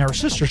 including our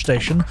sister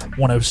station,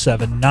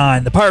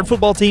 107.9. The Pirate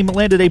football team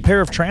landed a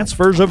pair of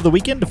transfers over the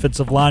weekend.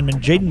 Defensive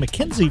lineman Jaden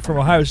McKenzie from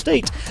Ohio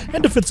State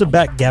and defensive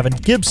back Gavin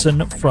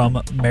Gibson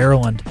from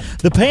Maryland.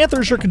 The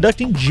Panthers are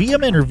conducting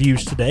GM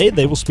interviews today.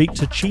 They will speak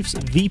to Chiefs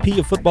VP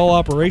of Football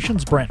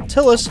Operations, Brent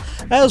Tillis,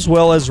 as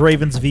well as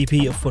Ravens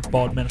VP of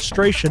Football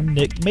Administration,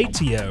 Nick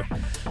Mateo.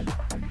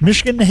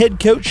 Michigan head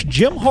coach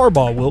Jim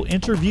Harbaugh will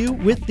interview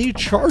with the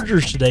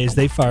Chargers today as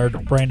they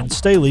fired Brandon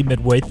Staley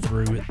midway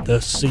through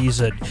the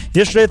season.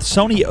 Yesterday at the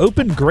Sony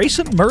Open,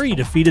 Grayson Murray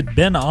defeated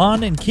Ben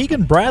Ahn and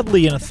Keegan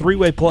Bradley in a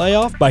three-way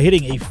playoff by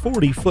hitting a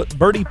 40-foot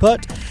birdie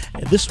putt.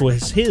 This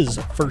was his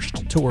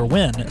first tour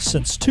win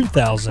since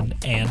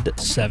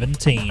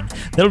 2017.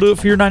 That'll do it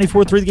for your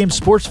 94.3 The Game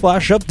Sports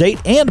Flash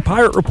update and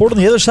Pirate Report. On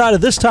the other side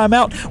of this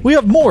timeout, we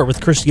have more with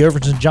Christy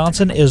Overton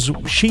Johnson as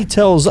she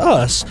tells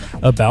us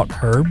about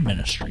her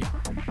ministry.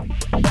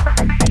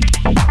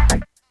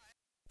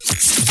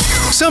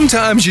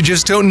 Sometimes you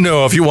just don't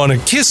know if you want to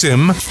kiss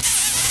him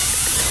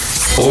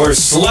or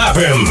slap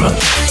him.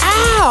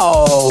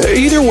 Ow!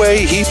 Either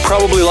way, he'd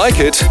probably like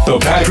it. The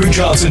Patrick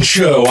Johnson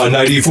Show on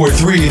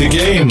 94.3 The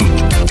Game.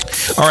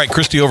 All right,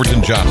 Christy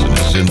Overton Johnson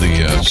is in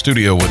the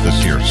studio with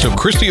us here. So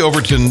Christy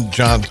Overton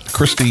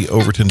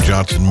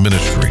Johnson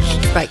Ministries.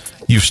 Right.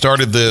 You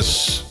started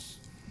this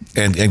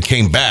and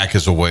came back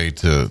as a way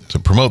to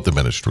promote the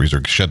ministries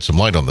or shed some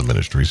light on the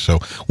ministries. So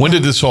when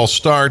did this all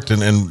start,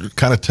 and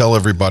kind of tell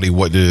everybody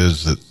what it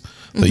is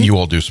that you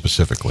all do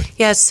specifically?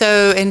 Yeah,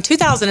 so in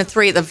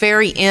 2003, at the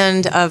very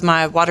end of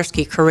my water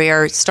ski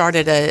career,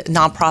 started a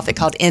nonprofit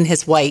called In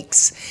His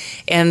Wakes,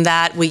 and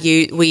that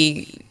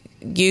we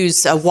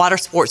use water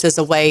sports as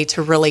a way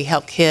to really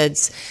help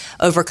kids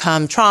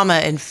overcome trauma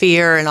and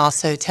fear, and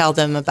also tell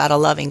them about a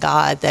loving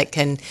God that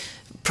can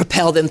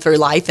propel them through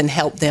life and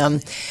help them.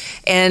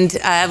 And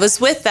I was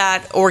with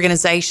that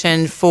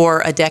organization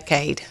for a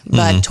decade,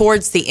 but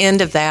towards the end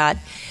of that,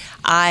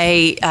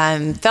 I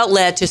felt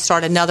led to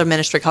start another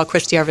ministry called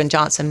Christy Overton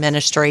Johnson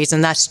Ministries,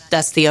 and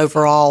that's the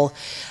overall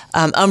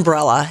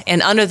umbrella.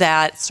 And under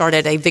that,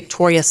 started a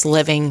Victorious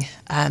Living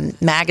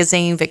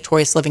magazine,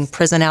 Victorious Living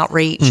Prison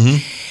Outreach.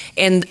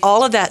 And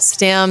all of that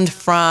stemmed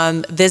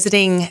from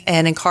visiting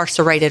an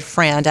incarcerated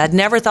friend. I'd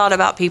never thought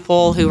about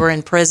people who were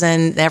in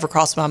prison, never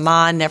crossed my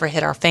mind, never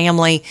hit our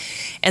family.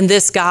 And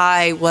this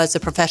guy was a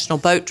professional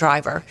boat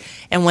driver.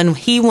 And when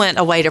he went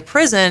away to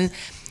prison,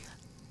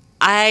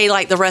 I,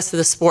 like the rest of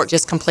the sport,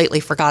 just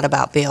completely forgot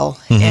about Bill.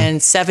 And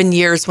 7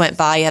 years went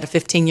by. He had a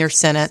 15-year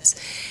sentence,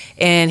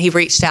 and he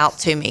reached out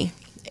to me.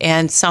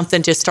 And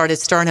something just started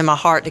stirring in my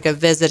heart to go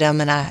visit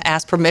him. And I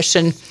asked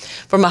permission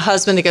from my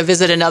husband to go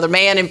visit another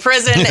man in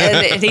prison.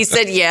 And he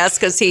said yes,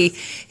 because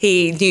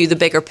he knew the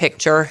bigger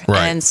picture.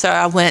 Right. And so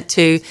I went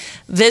to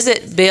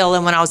visit Bill.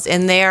 And when I was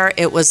in there,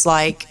 it was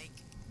like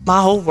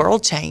my whole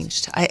world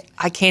changed.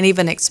 I can't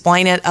even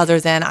explain it other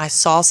than I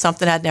saw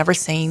something I'd never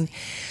seen.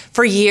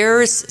 For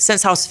years,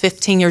 since I was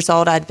 15 years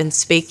old, I'd been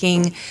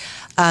speaking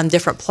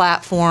different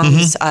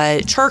platforms,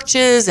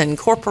 churches and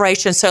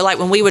corporations. So like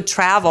when we would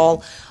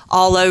travel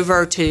all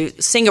over to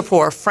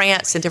Singapore,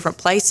 France, and different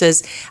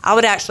places, I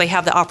would actually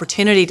have the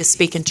opportunity to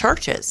speak in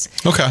churches.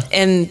 Okay.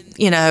 And,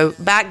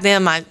 back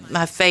then my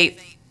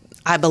faith,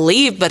 I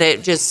believed, but I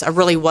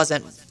really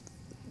wasn't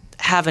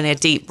having a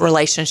deep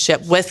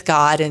relationship with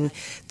God and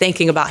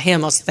thinking about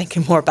Him. I was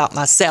thinking more about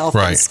myself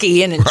and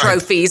skiing and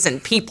trophies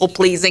and people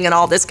pleasing and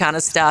all this kind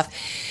of stuff.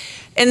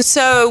 And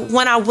so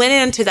when I went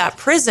into that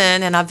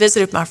prison and I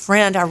visited my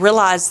friend, I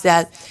realized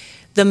that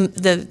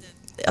the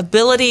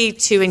ability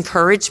to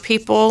encourage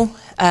people,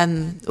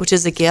 which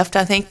is a gift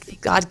I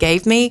think God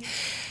gave me,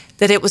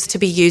 that it was to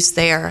be used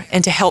there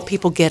and to help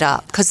people get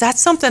up. Because that's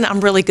something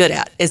I'm really good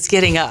at, is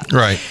getting up.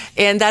 Right.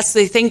 And that's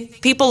the thing.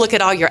 People look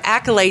at all your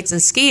accolades in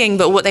skiing,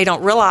 but what they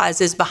don't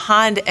realize is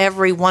behind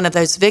every one of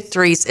those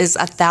victories is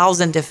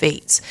 1,000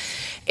 defeats.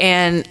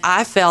 And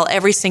I fell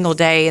every single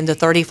day in the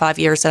 35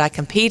 years that I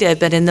competed,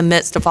 but in the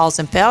midst of falls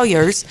and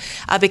failures,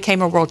 I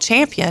became a world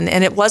champion.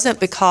 And it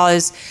wasn't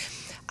because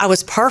I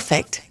was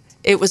perfect.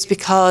 It was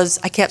because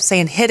I kept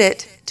saying, hit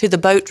it, to the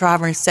boat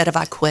driver instead of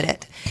I quit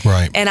it.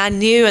 Right. And I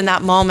knew in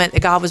that moment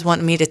that God was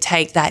wanting me to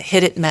take that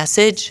hit it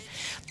message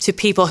to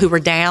people who were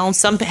down.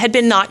 Some had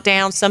been knocked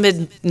down. Some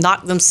had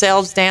knocked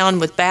themselves down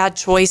with bad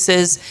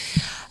choices.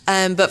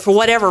 But for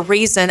whatever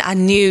reason, I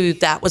knew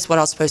that was what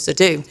I was supposed to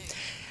do.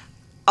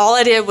 All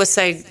I did was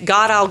say,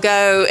 God, I'll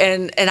go.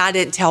 And I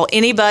didn't tell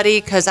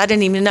anybody because I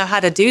didn't even know how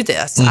to do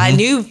this. I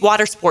knew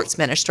water sports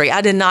ministry.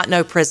 I did not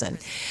know prison.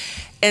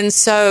 And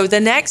so the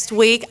next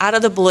week, out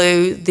of the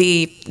blue,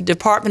 the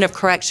Department of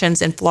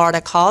Corrections in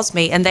Florida calls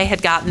me, and they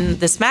had gotten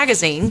this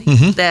magazine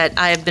that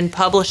I had been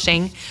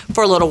publishing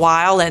for a little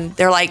while. And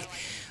they're like,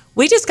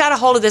 we just got a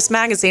hold of this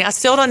magazine. I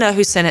still don't know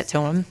who sent it to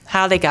them,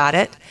 how they got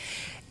it.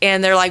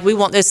 And they're like, we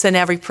want this in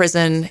every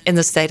prison in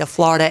the state of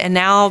Florida. And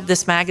now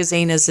this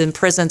magazine is in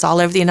prisons all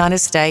over the United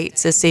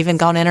States. It's even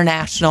gone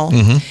international.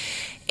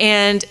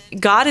 And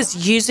God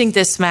is using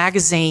this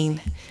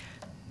magazine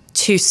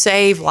to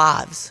save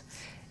lives.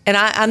 And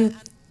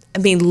I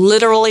mean,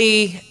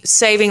 literally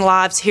saving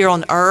lives here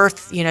on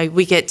earth. You know,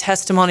 we get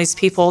testimonies,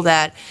 people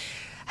that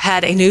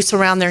had a noose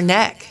around their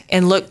neck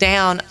and look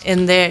down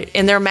in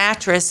their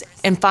mattress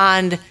and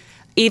find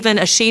even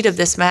a sheet of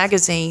this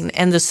magazine,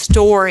 and the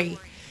story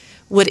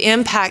would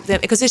impact them,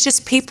 because it's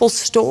just people's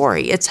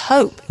story. It's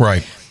hope.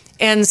 Right.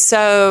 And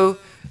so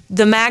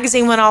the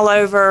magazine went all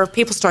over.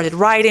 People started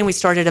writing. We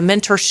started a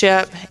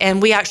mentorship,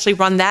 and we actually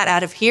run that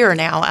out of here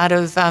now, out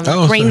of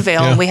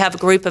Greenville. And we have a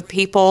group of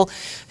people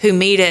who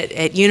meet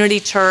at Unity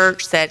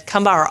Church that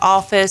come by our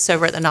office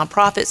over at the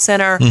Nonprofit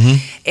Center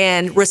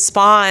and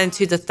respond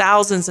to the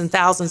thousands and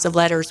thousands of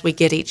letters we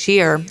get each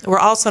year. We're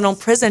also on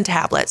prison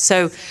tablets.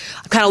 So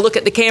I kind of look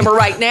at the camera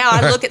right now.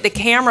 I look at the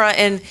camera,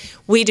 and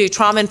we do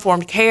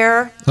trauma-informed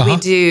care. We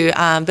do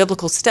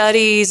biblical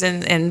studies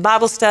and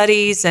Bible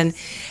studies, and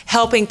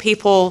helping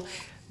people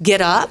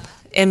get up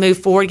and move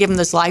forward, give them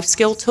those life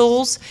skill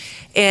tools.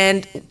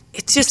 And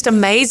it's just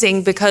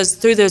amazing, because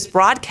through those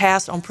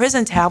broadcasts on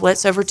prison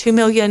tablets, over 2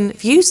 million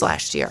views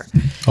last year.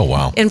 Oh,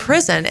 wow. In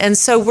prison. And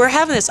so we're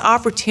having this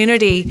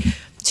opportunity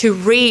to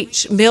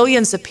reach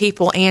millions of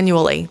people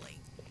annually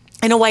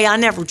in a way I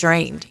never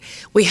dreamed.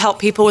 We help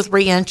people with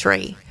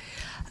reentry.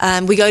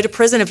 We go to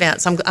prison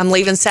events. I'm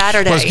leaving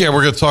Saturday. Well, yeah,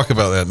 we're going to talk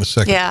about that in a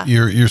second. Yeah.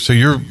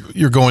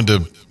 You're going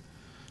to,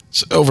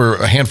 over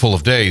a handful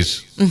of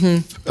days.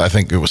 I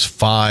think it was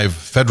 5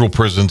 federal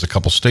prisons, a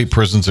couple state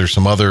prisons. There's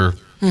some other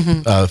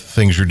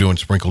things you're doing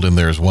sprinkled in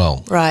there as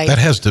well. Right. That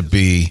has to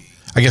be,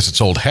 I guess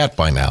it's old hat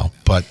by now,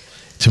 but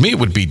to me it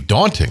would be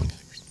daunting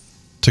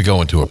to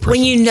go into a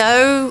prison. When you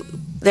know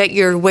that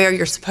you're where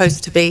you're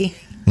supposed to be,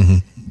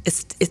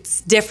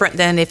 it's different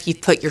than if you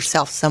put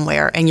yourself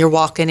somewhere and you're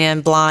walking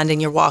in blind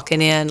and you're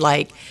walking in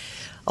like,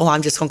 oh,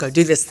 I'm just going to go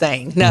do this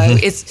thing. No,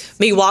 it's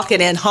me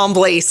walking in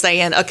humbly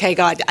saying, okay,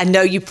 God, I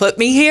know you put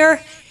me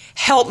here.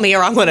 Help me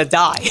or I'm going to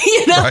die.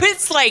 Right.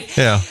 It's like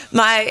Yeah.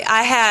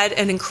 I had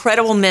an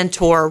incredible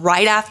mentor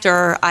right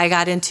after I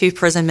got into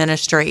prison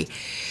ministry.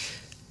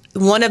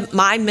 One of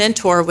my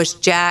mentor was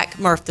Jack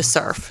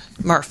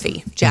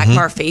Murphy,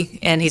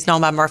 and he's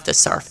known by Murph the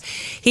Surf.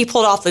 He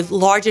pulled off the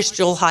largest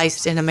jewel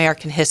heist in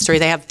American history.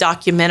 They have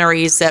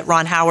documentaries that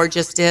Ron Howard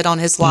just did on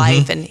his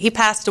life, and he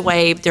passed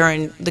away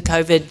during the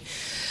COVID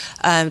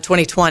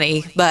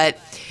 2020. But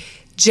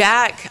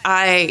Jack,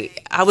 I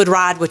would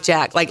ride with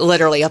Jack, like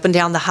literally up and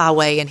down the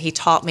highway, and he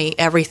taught me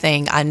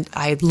everything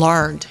I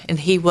learned, and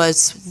he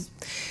was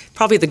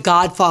probably the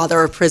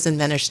godfather of prison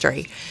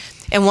ministry.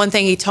 And one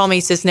thing he told me,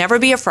 he says, never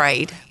be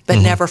afraid, but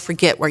never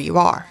forget where you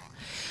are.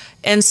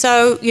 And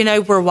so,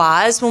 we're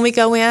wise when we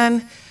go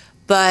in,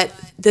 but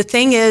the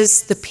thing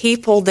is, the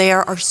people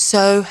there are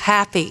so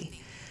happy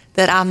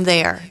that I'm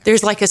there.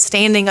 There's like a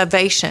standing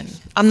ovation.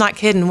 I'm not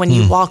kidding when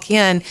you walk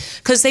in,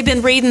 because they've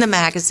been reading the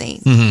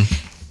magazine.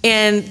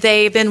 And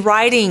they've been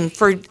writing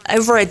for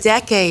over a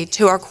decade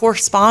to our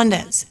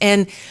correspondents.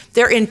 And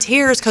they're in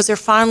tears because they're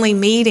finally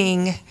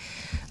meeting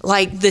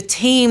like the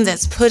team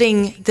that's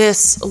putting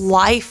this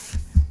life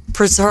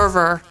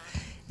preserver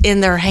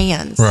in their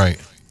hands. Right.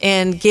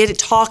 And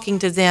talking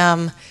to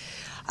them.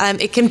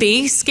 It can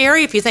be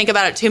scary if you think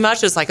about it too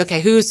much. It's like, okay,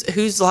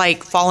 who's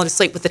like falling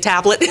asleep with the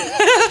tablet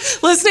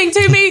listening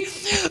to me?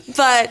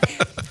 But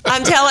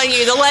I'm telling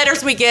you, the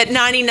letters we get,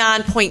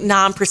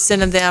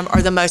 99.9% of them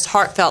are the most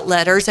heartfelt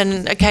letters,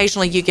 and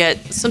occasionally you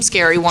get some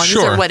scary ones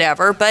or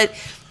whatever. But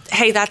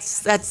hey,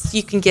 that's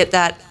you can get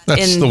that's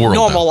in the world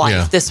normal now.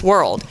 life, this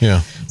world.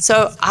 Yeah.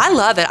 So I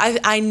love it.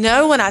 I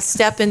know when I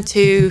step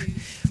into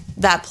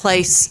that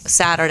place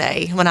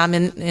Saturday, when I'm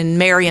in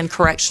Marion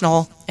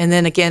Correctional, and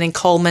then again in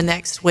Coleman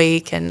next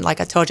week, and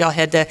like I told you, I'll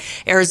head to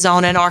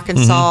Arizona and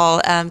Arkansas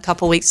a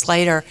couple weeks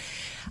later.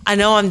 I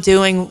know I'm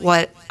doing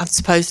what I'm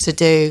supposed to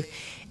do,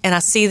 and I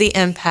see the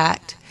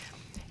impact.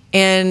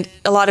 And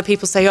a lot of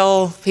people say,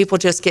 oh, people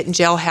just get in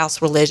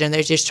jailhouse religion.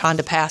 They're just trying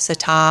to pass the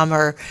time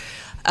or,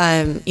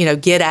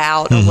 get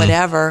out or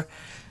whatever.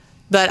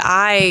 But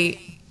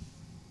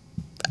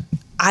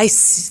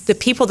the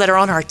people that are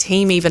on our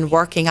team even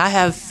working, I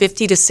have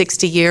 50 to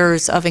 60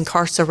 years of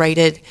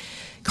incarceration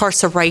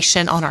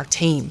on our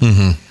team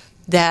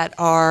that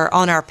are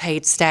on our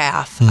paid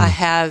staff. I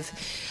have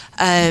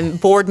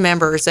board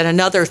members and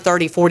another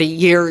 30, 40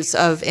 years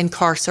of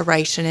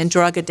incarceration and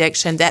drug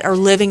addiction that are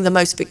living the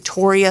most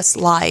victorious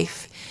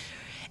life.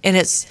 And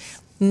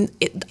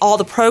all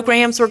the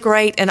programs were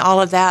great and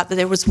all of that, but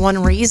there was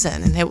one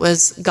reason, and it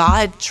was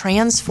God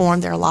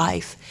transformed their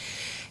life.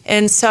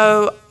 And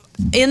so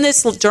in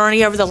this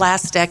journey over the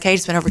last decade,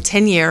 it's been over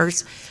 10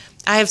 years,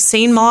 I have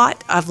seen a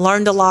lot. I've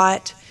learned a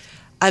lot.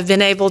 I've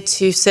been able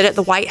to sit at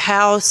the White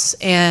House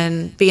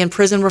and be in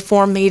prison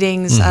reform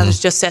meetings. I was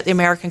just at the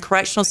American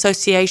Correctional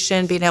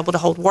Association, being able to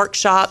hold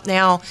workshop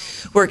now.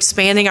 We're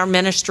expanding our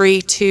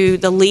ministry to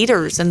the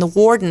leaders and the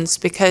wardens,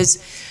 because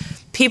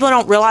people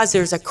don't realize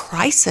there's a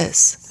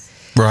crisis.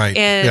 Right.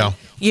 And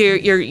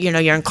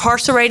you're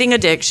incarcerating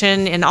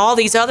addiction and all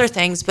these other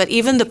things, but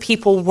even the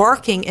people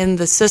working in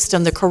the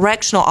system, the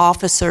correctional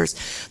officers,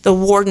 the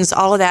wardens,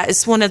 all of that,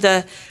 is one of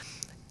the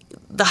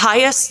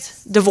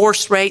highest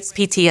divorce rates,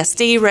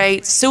 PTSD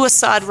rates,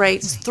 suicide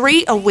rates.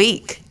 3 a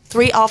week.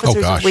 3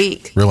 officers a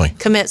week really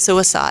commit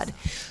suicide.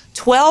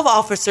 12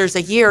 officers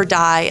a year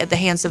die at the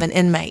hands of an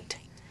inmate,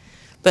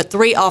 but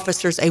 3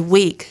 officers a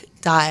week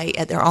die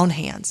at their own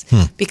hands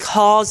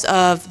because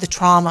of the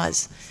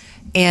traumas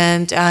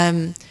And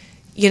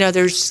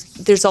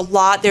there's a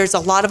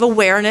lot of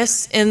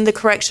awareness in the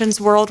corrections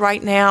world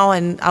right now.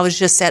 And I was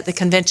just at the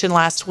convention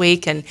last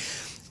week, and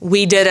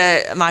we did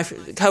my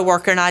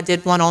coworker and I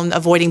did one on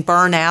avoiding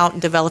burnout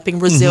and developing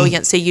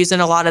resiliency, using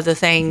a lot of the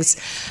things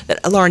that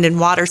I learned in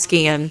water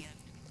skiing.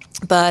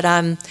 But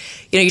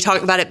you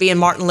talked about it being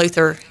Martin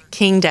Luther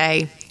King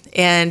Day,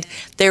 and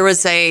there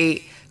was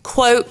a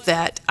quote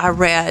that I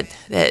read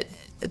that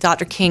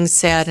Dr. King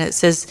said, and it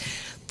says,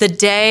 "The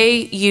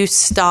day you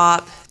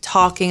stop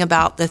talking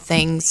about the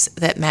things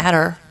that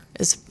matter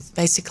is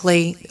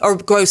basically, or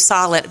grow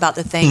silent about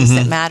the things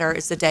that matter,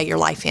 is the day your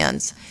life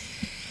ends."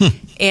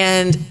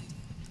 And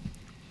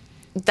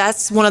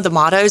that's one of the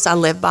mottos I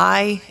live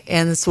by,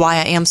 and that's why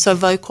I am so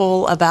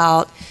vocal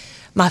about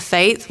my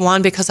faith.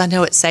 One, because I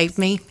know it saved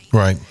me.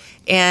 Right.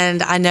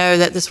 And I know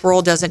that this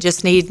world doesn't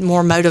just need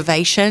more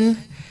motivation.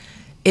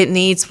 It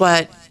needs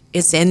what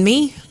is in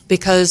me,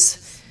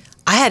 because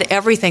I had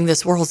everything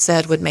this world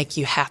said would make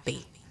you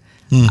happy.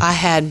 I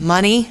had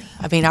money.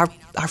 I mean, our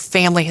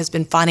family has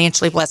been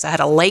financially blessed. I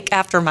had a lake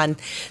after my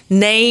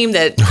name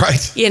that,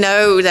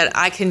 that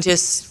I can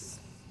just,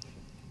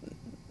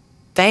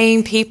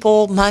 fame,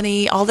 people,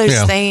 money, all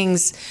those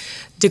things,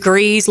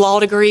 degrees,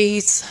 law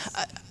degrees.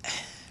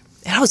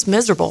 And I was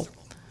miserable.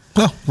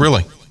 Oh,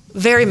 really?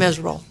 Very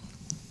miserable.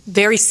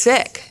 Very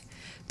sick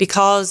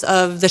because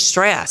of the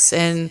stress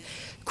and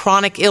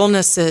chronic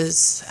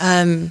illnesses.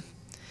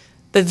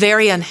 But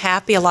very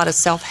unhappy, a lot of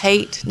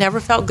self-hate, never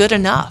felt good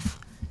enough.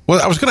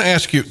 Well, I was going to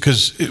ask you,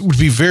 because it would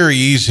be very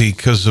easy,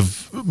 because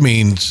of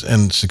means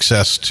and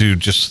success, to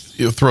just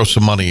throw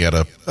some money at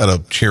a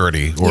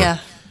charity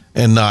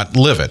and not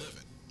live it.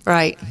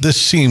 Right. This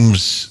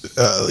seems,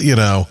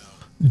 not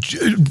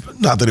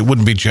that it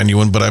wouldn't be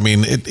genuine, but I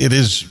mean, it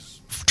is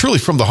truly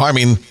from the heart. I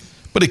mean,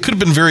 but it could have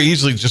been very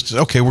easily just,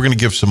 okay, we're going to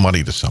give some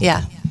money to something.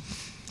 Yeah.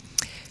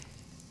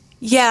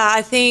 Yeah,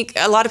 I think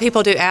a lot of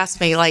people do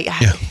ask me, like,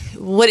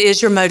 what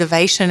is your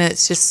motivation? And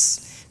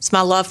it's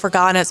my love for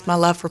God, and it's my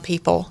love for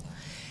people.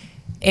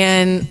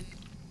 And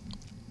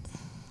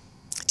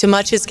too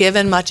much is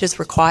given, much is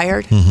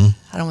required. I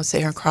don't want to sit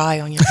here and cry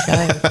on your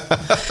show.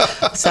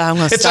 So I'm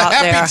going to stop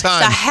there. It's a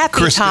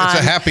happy time. It's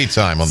a happy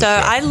time on the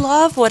show. So I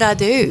love what I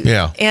do.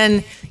 Yeah.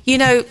 And,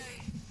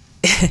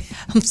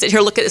 I'm sitting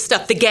here looking at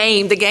stuff. The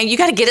game, you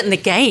got to get it in the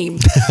game.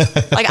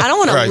 Like, I don't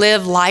want to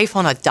live life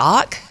on a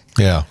dock.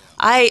 Yeah.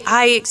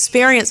 I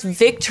experienced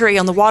victory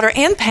on the water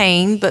and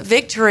pain, but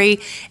victory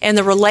and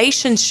the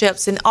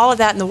relationships and all of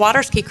that in the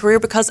water ski career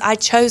because I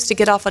chose to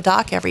get off a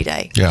dock every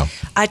day. Yeah.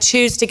 I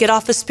choose to get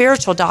off a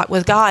spiritual dock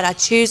with God. I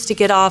choose to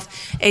get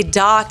off a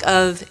dock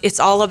of it's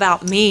all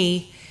about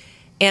me,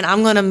 and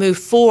I'm going to move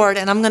forward,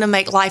 and I'm going to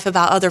make life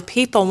about other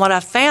people. And what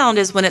I found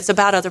is when it's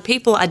about other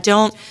people, I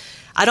don't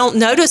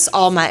notice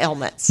all my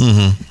ailments.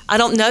 I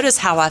don't notice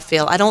how I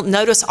feel. I don't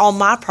notice all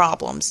my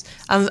problems.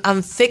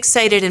 I'm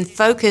fixated and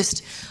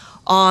focused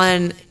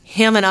on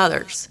Him and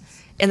others.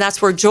 And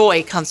that's where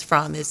joy comes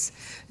from, is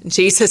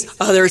Jesus,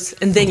 others,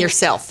 and then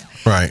yourself.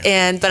 Right.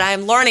 But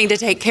I'm learning to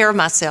take care of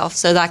myself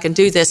so that I can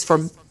do this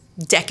for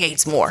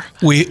decades more.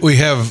 We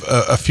have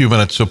a few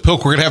minutes. So,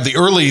 Pilk, we're going to have the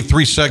early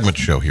 3-segment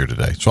show here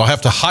today. So I'll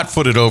have to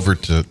hot-foot it over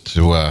to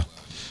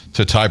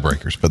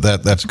tiebreakers.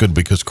 But that's good,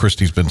 because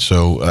Christy's been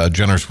so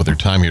generous with her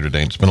time here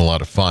today. And it's been a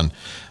lot of fun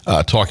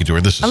talking to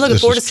her. This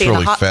is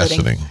truly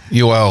fascinating.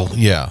 You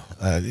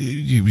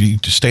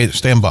just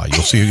stand by.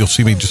 You'll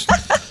see me just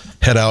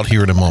head out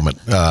here in a moment,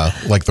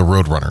 like the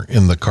Roadrunner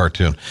in the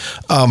cartoon.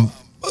 And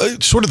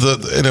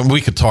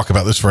we could talk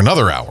about this for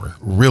another hour,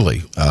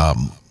 really.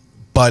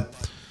 But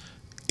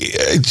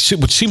it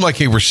would seem like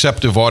a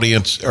receptive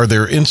audience. Are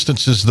there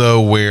instances, though,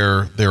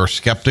 where there are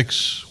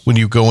skeptics when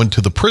you go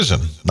into the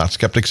prison? Not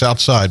skeptics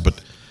outside,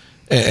 but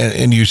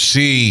and you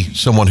see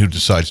someone who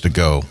decides to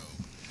go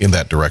in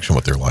that direction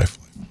with their life?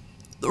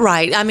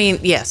 Right. I mean,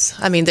 yes.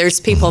 I mean, there's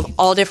people of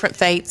all different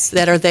faiths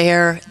that are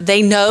there.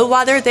 They know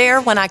why they're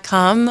there when I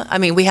come. I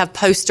mean, we have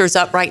posters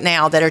up right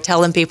now that are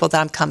telling people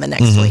that I'm coming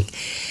next week.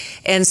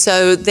 And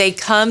so they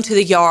come to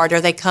the yard,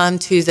 or they come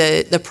to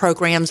the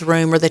programs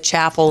room or the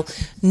chapel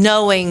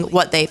knowing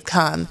what they've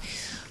come.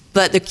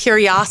 But the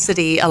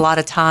curiosity, a lot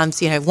of times,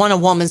 a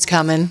woman's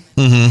coming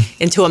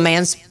into a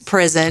man's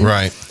prison.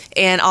 Right.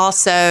 And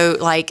also,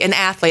 like an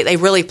athlete, they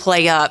really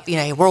play up,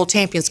 world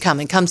champions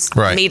coming,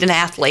 meet an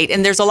athlete.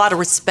 And there's a lot of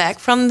respect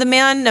from the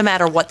men, no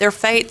matter what their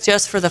faith,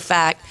 just for the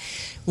fact,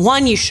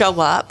 one, you show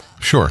up.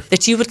 Sure.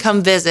 That you would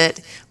come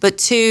visit. But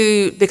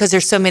two, because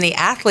there's so many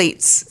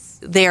athletes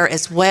there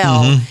as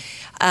well,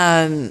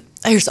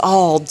 there's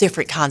all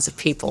different kinds of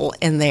people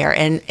in there.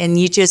 And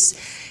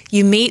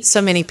you meet so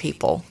many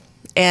people.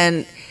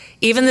 And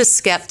even the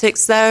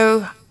skeptics,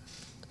 though,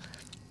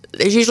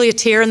 there's usually a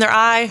tear in their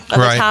eye by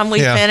the time we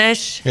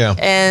finish. Yeah.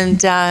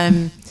 And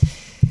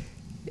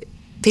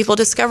people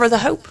discover the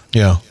hope.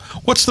 Yeah.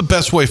 What's the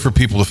best way for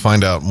people to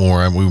find out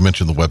more? We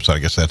mentioned the website. I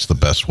guess that's the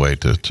best way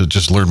to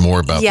just learn more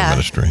about the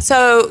ministry.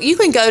 So you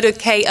can go to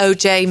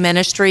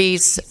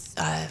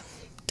KOJministries.com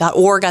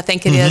 .org, I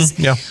think it is.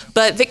 Yeah.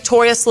 But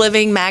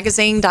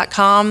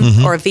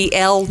victoriouslivingmagazine.com or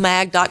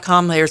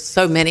vlmag.com. There's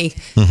so many.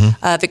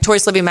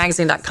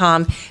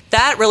 Victoriouslivingmagazine.com.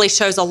 That really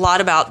shows a lot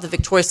about the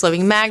Victorious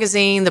Living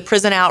Magazine, the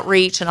prison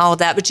outreach, and all of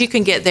that. But you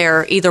can get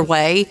there either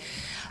way.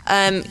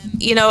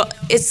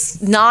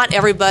 It's not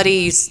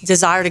everybody's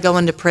desire to go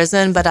into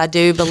prison, but I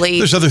do believe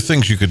There's other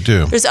things you could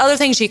do. there's other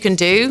things you can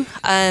do.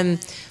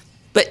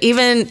 But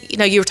even,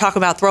 you were talking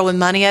about throwing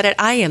money at it.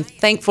 I am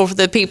thankful for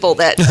the people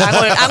that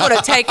I'm going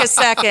to take a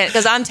second,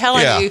 because I'm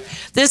telling you,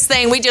 this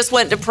thing, we just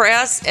went to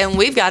press and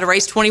we've got to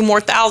raise 20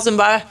 more thousand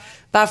by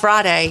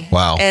Friday.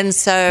 Wow. And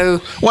so.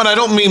 Well, I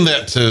don't mean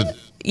that to.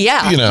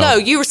 Yeah. No,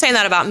 you were saying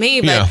that about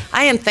me, but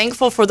I am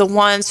thankful for the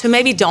ones who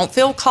maybe don't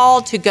feel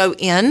called to go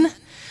in.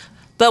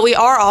 But we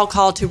are all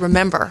called to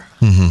remember,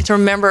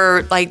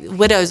 like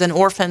widows and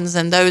orphans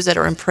and those that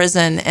are in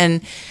prison.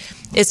 And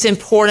it's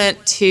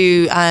important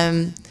to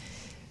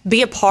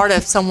be a part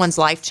of someone's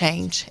life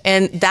change.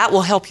 And that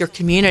will help your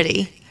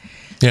community.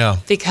 Yeah.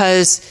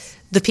 Because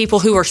the people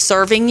who are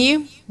serving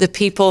you, the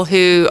people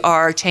who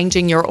are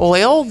changing your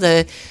oil,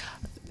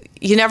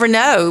 you never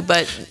know.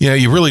 But yeah,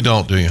 you really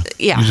don't, do you?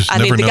 Yeah. You just I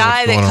never mean, the know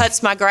guy what's that going on.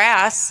 cuts my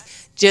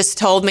grass just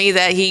told me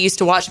that he used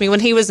to watch me when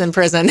he was in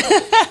prison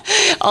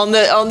on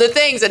the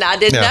things, and I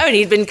didn't know, and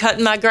he'd been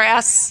cutting my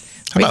grass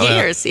for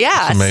years. Yeah.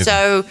 That's amazing.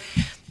 So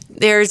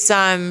there's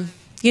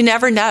you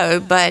never know,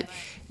 but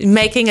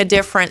making a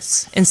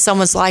difference in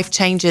someone's life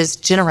changes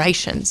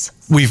generations.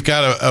 We've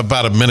got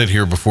about a minute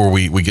here before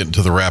we get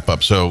into the wrap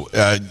up. So,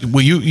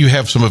 you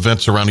have some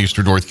events around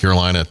Eastern North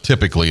Carolina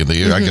typically in the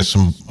year. I guess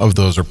some of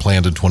those are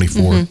planned in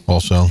 24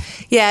 also.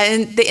 Yeah,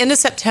 and the end of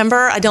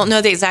September, I don't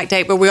know the exact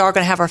date, but we are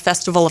going to have our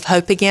Festival of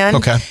Hope again.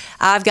 Okay.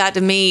 I've got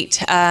to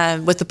meet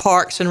with the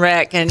Parks and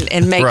Rec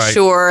and make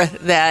sure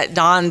that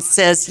Don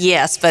says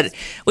yes, but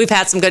we've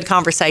had some good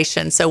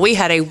conversations. So we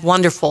had a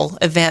wonderful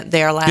event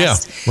there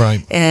last. Yeah,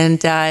 right.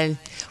 And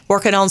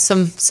working on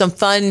some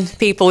fun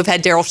people. We've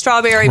had Daryl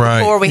Strawberry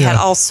before. We had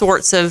all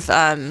sorts of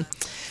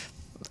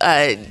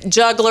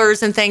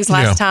jugglers and things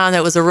last time.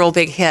 That was a real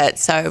big hit.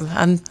 So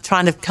I'm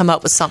trying to come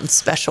up with something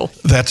special.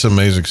 That's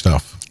amazing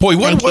stuff. Boy,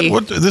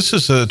 what this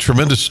is a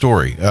tremendous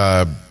story.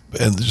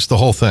 And just the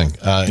whole thing.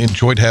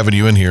 Enjoyed having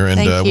you in here, and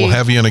we'll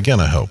have you in again,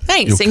 I hope.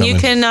 Thanks. And you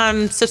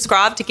can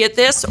subscribe to get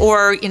this,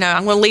 or,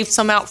 I'm going to leave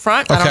some out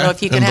front. I don't know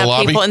if you can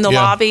have people in the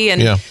lobby,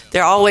 and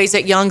they're always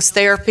at Young's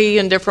Therapy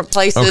in different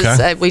places.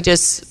 Okay. We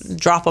just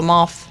drop them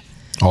off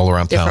all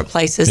around different town.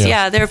 places.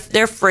 Yeah,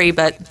 they're free,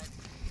 but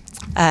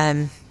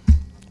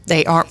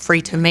they aren't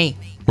free to me.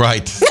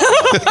 Right.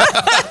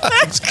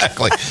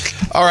 Exactly.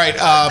 All right.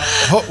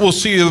 We'll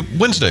see you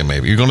Wednesday,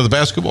 maybe. You're going to the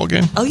basketball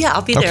game? Oh, yeah,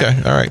 I'll be there.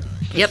 Okay. All right.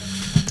 Yep.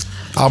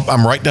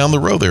 I'm right down the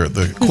road there at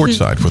the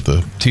courtside with the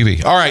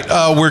TV. All right,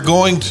 we're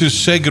going to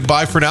say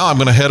goodbye for now. I'm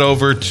going to head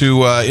over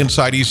to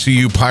Inside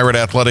ECU Pirate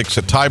Athletics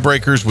at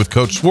Tiebreakers with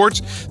Coach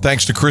Swartz.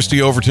 Thanks to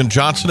Christy Overton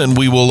Johnson, and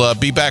we will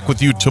be back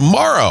with you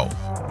tomorrow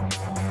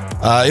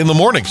in the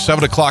morning,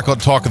 7 o'clock on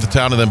Talk of the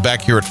Town, and then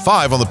back here at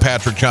 5 on the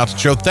Patrick Johnson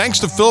Show. Thanks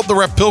to Philip the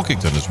Rep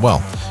Pilkington as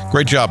well.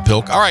 Great job,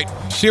 Pilk. All right,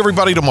 see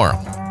everybody tomorrow.